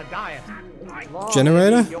would go on a diet.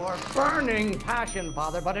 Generator? Your burning passion,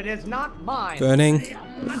 Father, but it is not mine. Burning.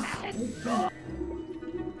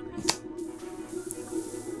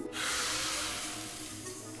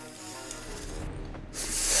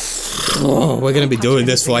 Oh, we're gonna be doing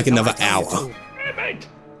this for like another hour.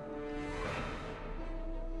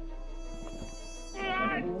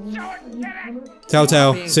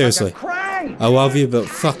 Telltale, seriously. I love you, but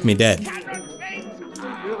fuck me dead.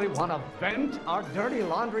 Really want to vent our dirty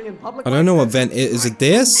laundry in public? I don't know what vent is. Is it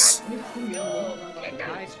this?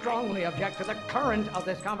 I strongly object to the current of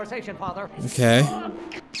this conversation, Father. Okay.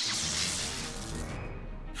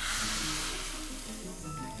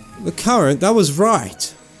 The current? That was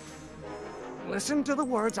right. Listen to the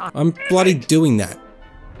words I'm bloody doing that.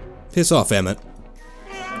 Piss off, Emmett.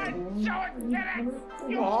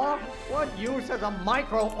 What use as a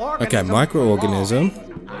microorganism? Okay, microorganism.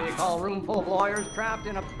 What do you call a room full of lawyers trapped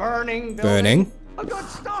in a burning building? Burning. A good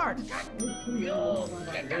start. Do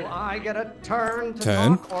I get a turn to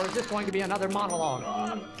talk, or is this going to be another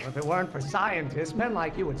monologue? If it weren't for scientists, men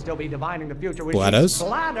like you would still be divining the future with Bladders.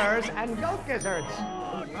 Bladders and goat gizzards.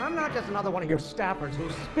 I'm not just another one of your staffers who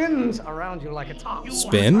spins around you like a top.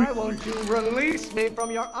 Spin? Why won't you release me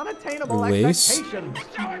from your unattainable expectations?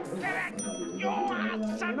 You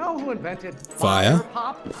know who invented Fire?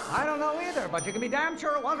 Pop? I don't know either, but you can be damn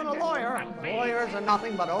sure it wasn't a lawyer. Lawyers are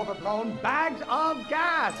nothing but overblown bags of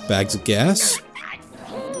gas. Bags of gas?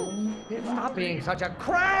 Stop being such a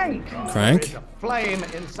crank. Crank? There's a flame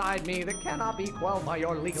inside me that cannot be quelled by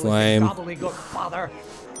your legalistic Flame. gobbledygook, Father.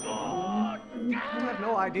 You have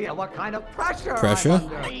no idea what kind of pressure Pressure?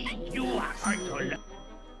 I'm under.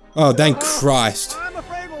 Oh, thank Christ. I'm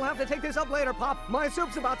afraid we'll have to take this up later, Pop. My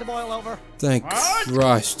soup's about to boil over. Thank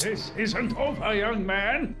Christ. This isn't over, young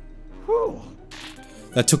man. Whew.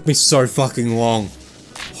 That took me so fucking long.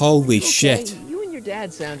 Holy shit. You and your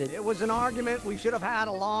dad sounded... It was an argument we should have had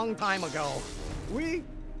a long time ago.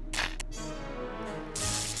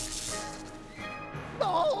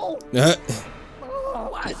 No!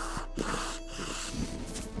 What?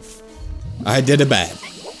 I did it bad.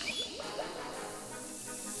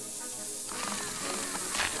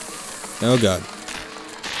 Oh god.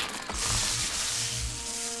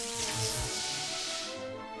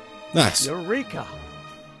 Nice. Eureka!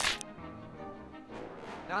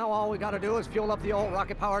 Now all we gotta do is fuel up the old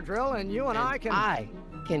rocket power drill and you and I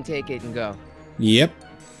can take it and go. Yep.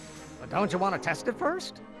 But don't you want to test it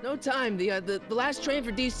first? No time. The last train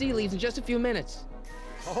for DC leaves in just a few minutes.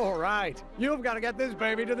 All right. You've got to get this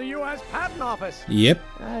baby to the U.S. Patent Office. Yep.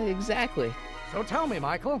 Exactly. So tell me,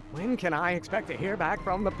 Michael, when can I expect to hear back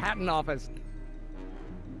from the Patent Office?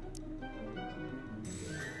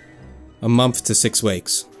 A month to 6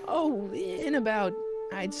 weeks. Oh, in about,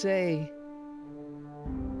 I'd say...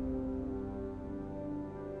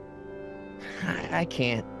 I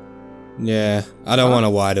can't. Yeah, I don't want to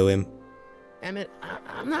lie to him. Emmett,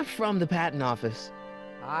 I'm not from the patent office.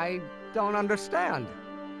 I don't understand.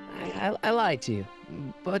 I lied to you,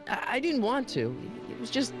 but I didn't want to. It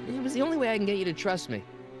was the only way I can get you to trust me.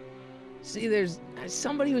 See, there's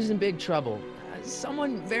somebody who's in big trouble.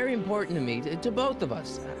 Someone very important to me, to both of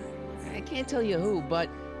us. I can't tell you who, but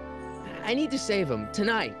I need to save him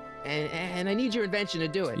tonight, and I need your invention to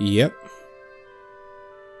do it. Yep.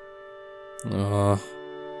 I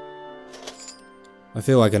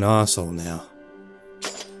feel like an asshole now.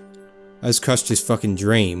 I just crushed his fucking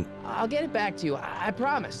dream. I'll get it back to you, I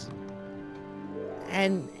promise.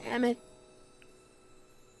 And, Emmett,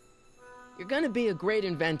 you're gonna be a great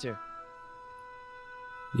inventor.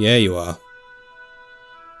 Yeah, you are.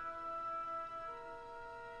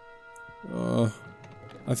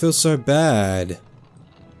 I feel so bad.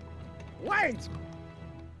 Wait!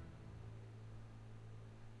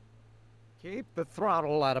 Keep the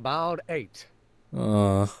throttle at about 8.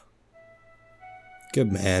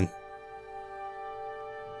 Good man.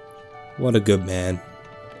 What a good man.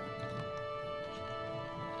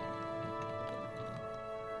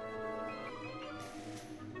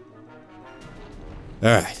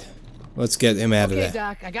 Alright. Let's get him out of there. Okay,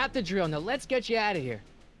 Doc, I got the drill. Now let's get you out of here.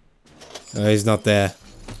 Oh, he's not there.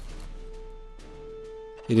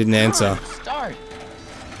 He didn't answer. Start.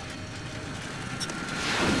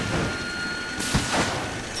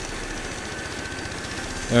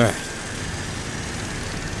 Alright.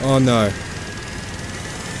 Oh no.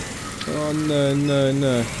 Oh no, no,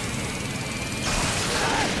 no.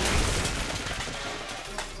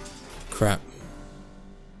 Crap.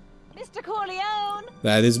 Mr. Corleone,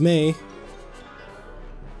 That is me.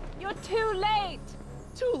 you're too late.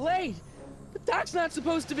 Too late. But Doc's not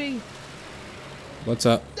supposed to be. What's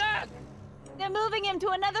up? Doc! They're moving him to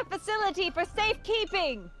another facility for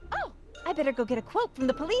safekeeping. Oh, I better go get a quote from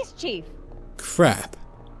the police chief. Crap.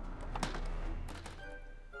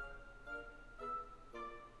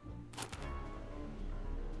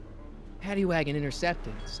 Paddy wagon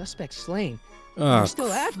intercepted. Suspect slain. Oh, We're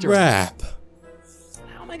still after him. crap.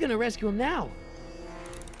 How am I gonna rescue him now?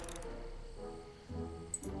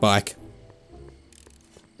 Bike.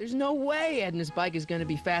 There's no way Edna's bike is gonna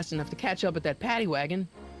be fast enough to catch up with that paddy wagon.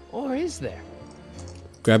 Or is there?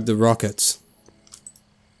 Grab the rockets.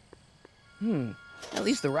 At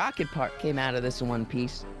least the rocket part came out of this in one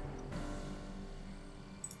piece.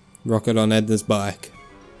 Rocket on Edna's bike.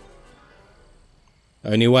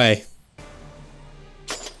 Only way.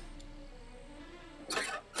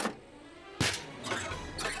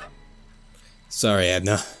 Sorry,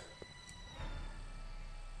 Edna.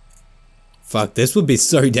 Fuck, this would be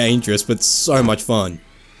so dangerous, but so much fun.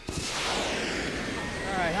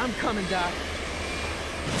 Alright, I'm coming, Doc.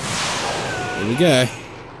 Here we go.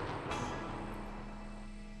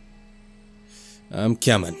 I'm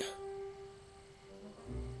coming.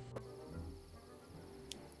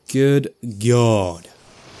 Good God.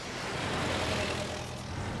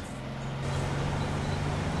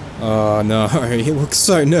 Oh no, he looks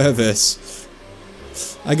so nervous.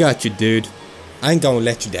 I got you, dude. I ain't gonna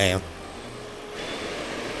let you down.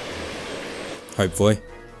 Hopefully.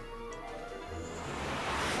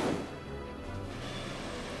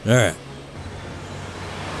 Alright.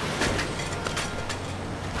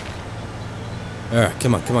 Alright,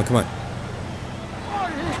 come on, come on, come on.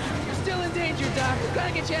 You're still in danger, Doc. We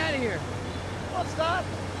gotta get you out of here. What's that?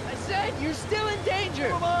 I said you're still in danger.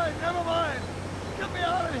 Never mind, never mind. Get me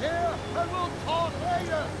out of here, and we'll talk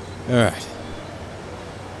later. Alright.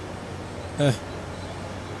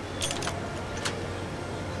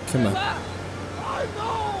 Come on. I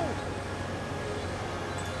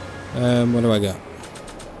know. What do I got?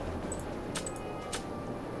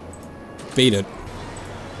 Beat it.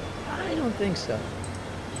 I don't think so.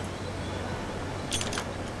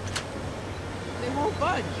 They won't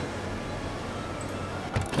budge.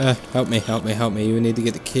 Help me, help me, help me. You need to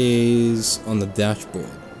get the keys on the dashboard.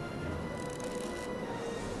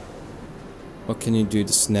 What can you do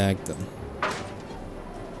to snag them?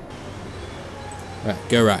 Right,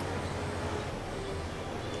 go right.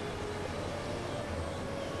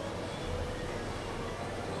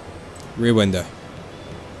 Rear window.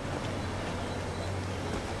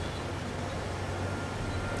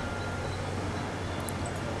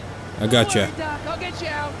 I got you. Don't worry, Doc. I'll get you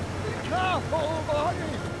out. Be careful, buddy.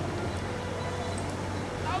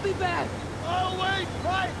 I'll be back. I'll wait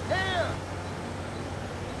right here.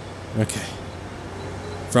 Okay.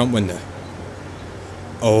 Front window.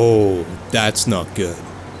 Oh, that's not good.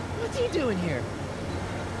 What's he doing here?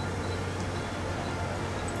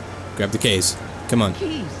 Grab the keys. Come on.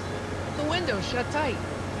 Keys. The window's shut tight.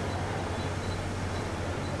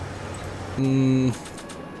 Can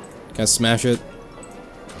I smash it?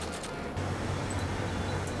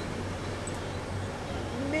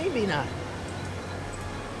 Maybe not.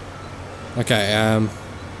 Okay,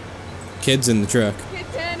 kids in the truck. Kid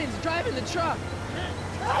Tannen's driving the truck.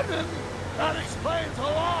 Tannen! That explains a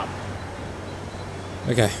lot.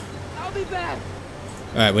 Okay. I'll be back.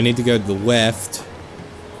 Alright, we need to go to the left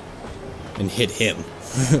and hit him.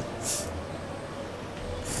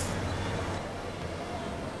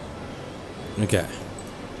 Okay.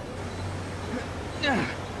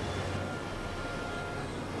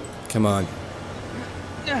 Come on.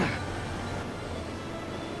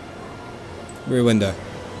 Rear window.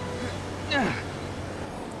 God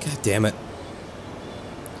damn it.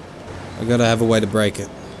 I gotta have a way to break it.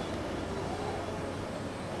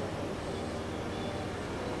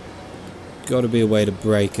 Gotta be a way to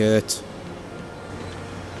break it.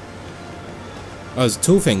 Oh, there's a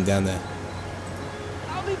tool thing down there.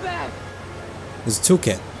 I'll be back. There's a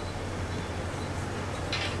toolkit.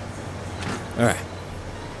 Alright.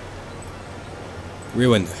 Rear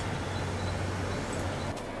window.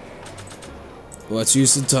 Let's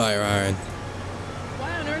use the tire iron.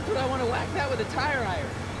 Why on earth would I want to whack that with a tire iron?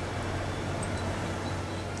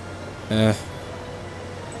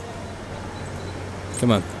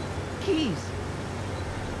 Come on. Keys.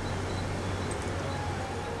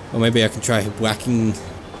 Or maybe I can try whacking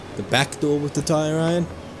the back door with the tire iron.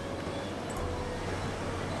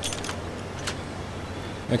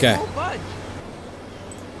 Okay. Oh, budge.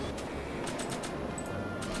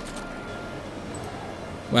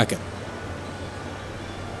 Whack it.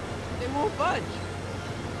 They won't budge.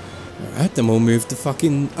 Alright, then we'll move the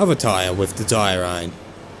fucking other tire with the tire iron.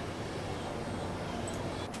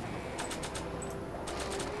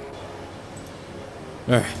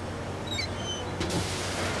 Alright.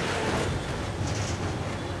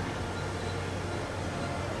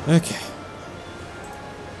 Okay.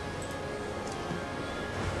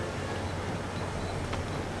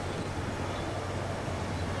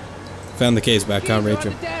 Found the keys, but I can't reach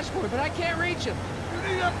him. The dashboard, but I can't reach him. You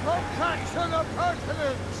need a protraction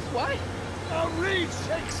appurtenance. What? A reach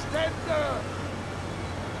extender.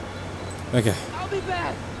 Okay. I'll be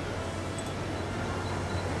back.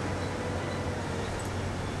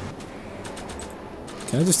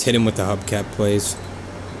 Can I just hit him with the hubcap, please?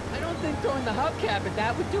 I don't think throwing the hubcap at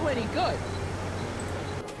that would do any good.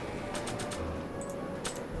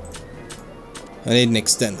 I need an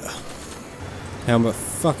extender. How the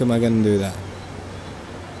fuck am I gonna do that?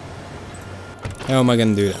 How am I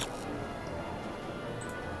gonna do that?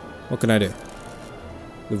 What can I do?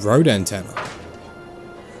 The road antenna.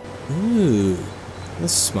 Ooh,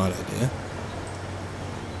 that's a smart idea.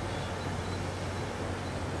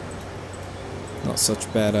 Not such a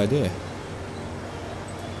bad idea.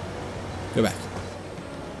 Go back.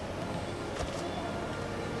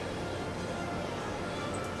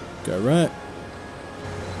 Go right.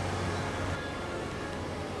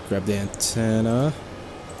 Grab the antenna.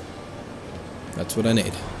 That's what I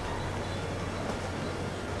need.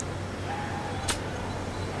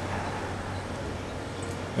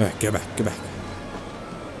 Alright, go back, go back.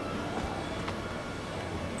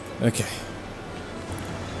 Okay.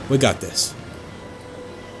 We got this.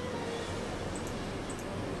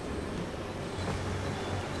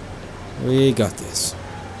 We got this.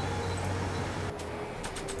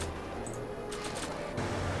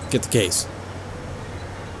 Get the case.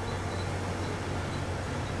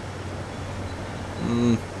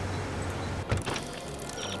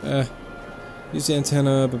 Use the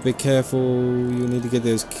antenna, but be careful. You need to get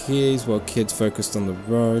those keys while kids focused on the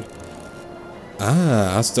road.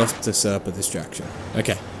 Ah, I still have to set up a distraction.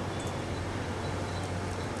 Okay.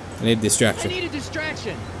 I need a distraction. I need a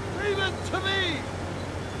distraction. Leave it to me.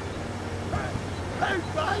 Hey,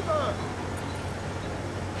 driver!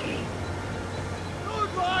 You're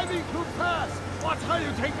driving too fast. Watch how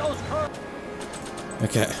you take those curves.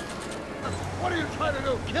 Okay. What are you trying to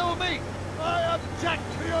do? Kill me? I object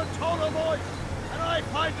to your tone of voice, and I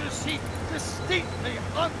find this seat distinctly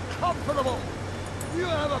uncomfortable. Do you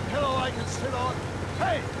have a pillow I can sit on?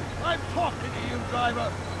 Hey, I'm talking to you,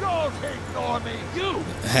 driver. Don't ignore me. You!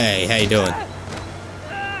 Hey, how you doing?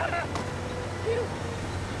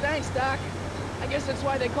 Thanks, Doc. I guess that's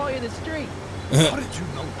why they call you the street. How did you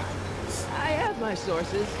know that? I have my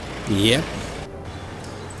sources. Yep.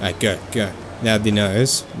 Alright, go, go. Now he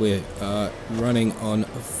knows we're running on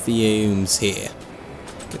fumes here.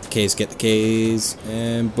 Get the keys,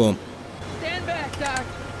 and boom. Stand back, Doc.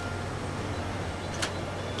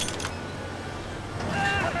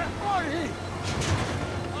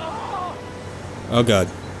 Oh god.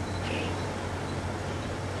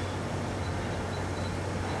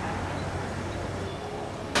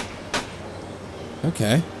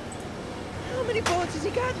 Okay. How many bullets has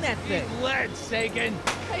he got in that thing? He's lead, Sagan.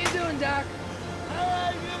 How you doing, Doc?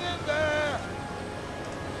 Hey, get in there!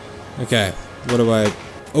 Okay. What do I...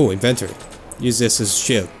 Oh, inventory. Use this as a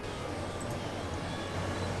shield.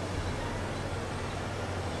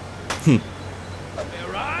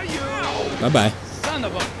 Where are you? Bye-bye. Son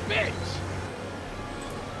of a bitch!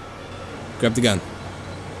 Grab the gun.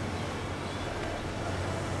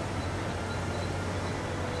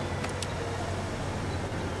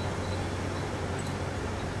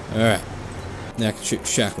 Alright. Now I can shoot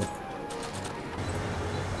Shackle.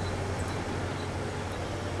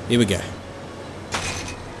 Here we go.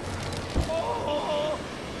 Oh,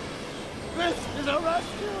 this is a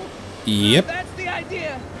rescue! Yep. That's the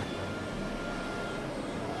idea!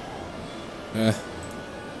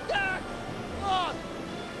 Doc!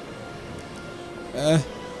 Look!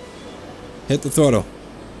 Hit the throttle.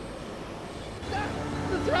 Doc!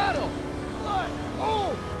 The throttle! Look!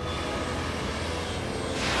 Oh!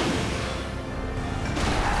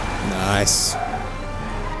 Nice.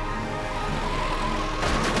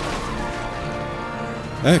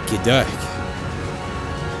 Okie doke.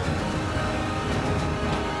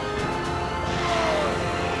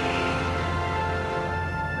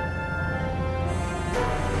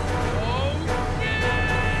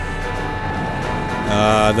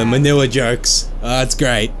 The Manila jokes. That's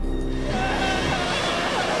great.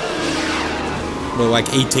 We're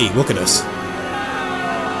like E.T. Look at us.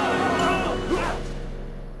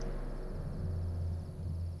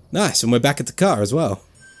 Nice, and we're back at the car as well.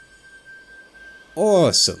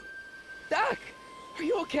 Awesome. Doc, are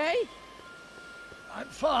you okay? I'm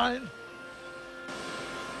fine.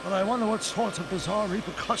 But I wonder what sorts of bizarre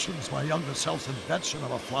repercussions my younger self's invention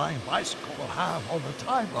of a flying bicycle will have on the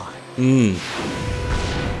timeline.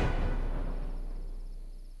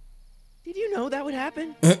 Did you know that would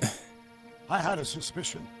happen? I had a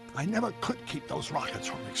suspicion. I never could keep those rockets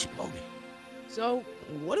from exploding. So,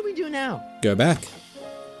 what do we do now? Go back.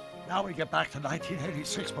 Now we get back to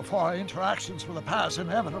 1986 before our interactions with the past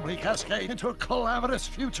inevitably cascade into a calamitous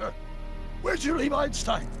future. Where'd you leave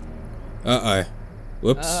Einstein? Uh-oh.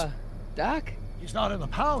 Whoops. Doc? He's not in the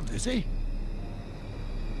pound, is he?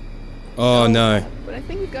 Oh, no. But I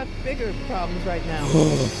think we've got bigger problems right now.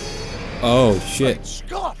 Oh, shit. Great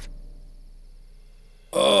Scott!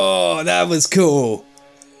 Oh, that was cool.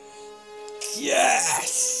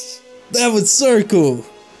 Yes! That was so cool.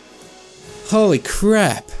 Holy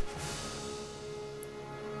crap.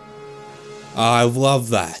 I love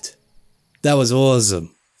that. That was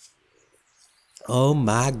awesome. Oh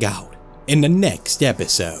my god. In the next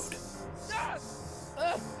episode.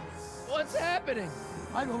 What's happening?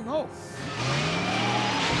 I don't know.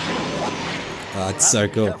 Oh, it's so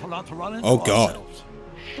cool. Oh god.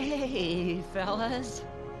 Hey, fellas.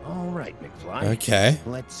 All right, McFly. Okay.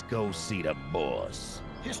 Let's go see the boss.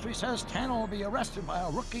 History says Tanner will be arrested by a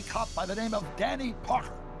rookie cop by the name of Danny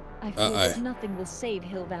Parker. I feel that nothing will save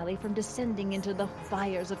Hill Valley from descending into the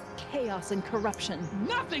fires of chaos and corruption.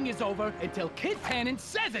 Nothing is over until Kid Tannen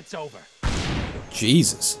says it's over.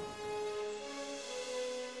 Jesus.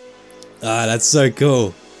 Ah, that's so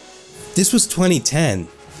cool. This was 2010.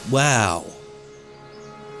 Wow.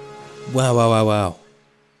 Wow, wow, wow, wow.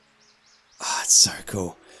 Ah, it's so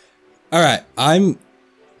cool. Alright, I'm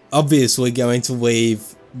obviously going to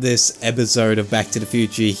leave this episode of Back to the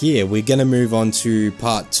Future here. We're going to move on to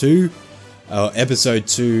part 2, or episode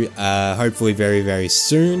 2, hopefully very, very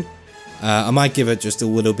soon. I might give it just a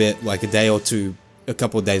little bit, like a day or two, a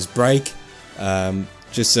couple of days break,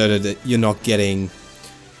 just so that you're not getting,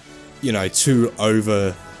 you know, too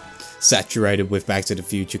over saturated with Back to the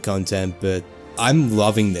Future content. But I'm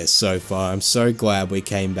loving this so far. I'm so glad we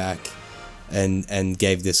came back and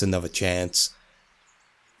gave this another chance.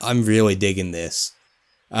 I'm really digging this.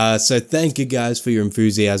 So thank you guys for your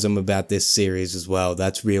enthusiasm about this series as well.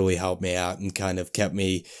 That's really helped me out and kind of kept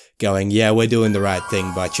me going, yeah, we're doing the right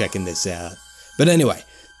thing by checking this out. But anyway,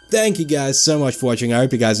 thank you guys so much for watching. I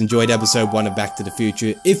hope you guys enjoyed episode 1 of Back to the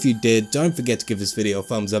Future. If you did, don't forget to give this video a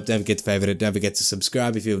thumbs up. Don't forget to favorite it. Don't forget to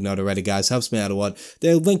subscribe if you've not already, guys. Helps me out a lot.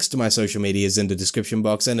 There are links to my social medias in the description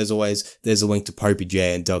box. And as always, there's a link to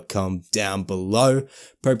popeyJN.com down below.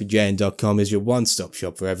 popeyJN.com is your one-stop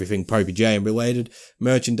shop for everything popeyJN related.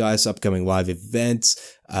 Merchandise, upcoming live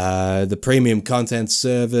events, the premium content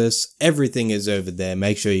service, everything is over there.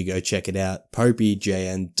 Make sure you go check it out,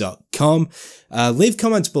 popeyJN.com. Leave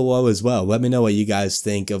comments below as well. Let me know what you guys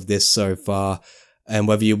think of this so far and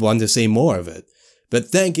whether you want to see more of it. But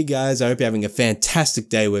thank you guys. I hope you're having a fantastic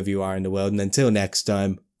day wherever you are in the world. And until next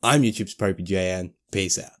time, I'm YouTube's popeyJN.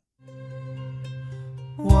 Peace out.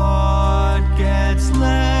 What gets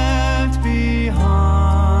left?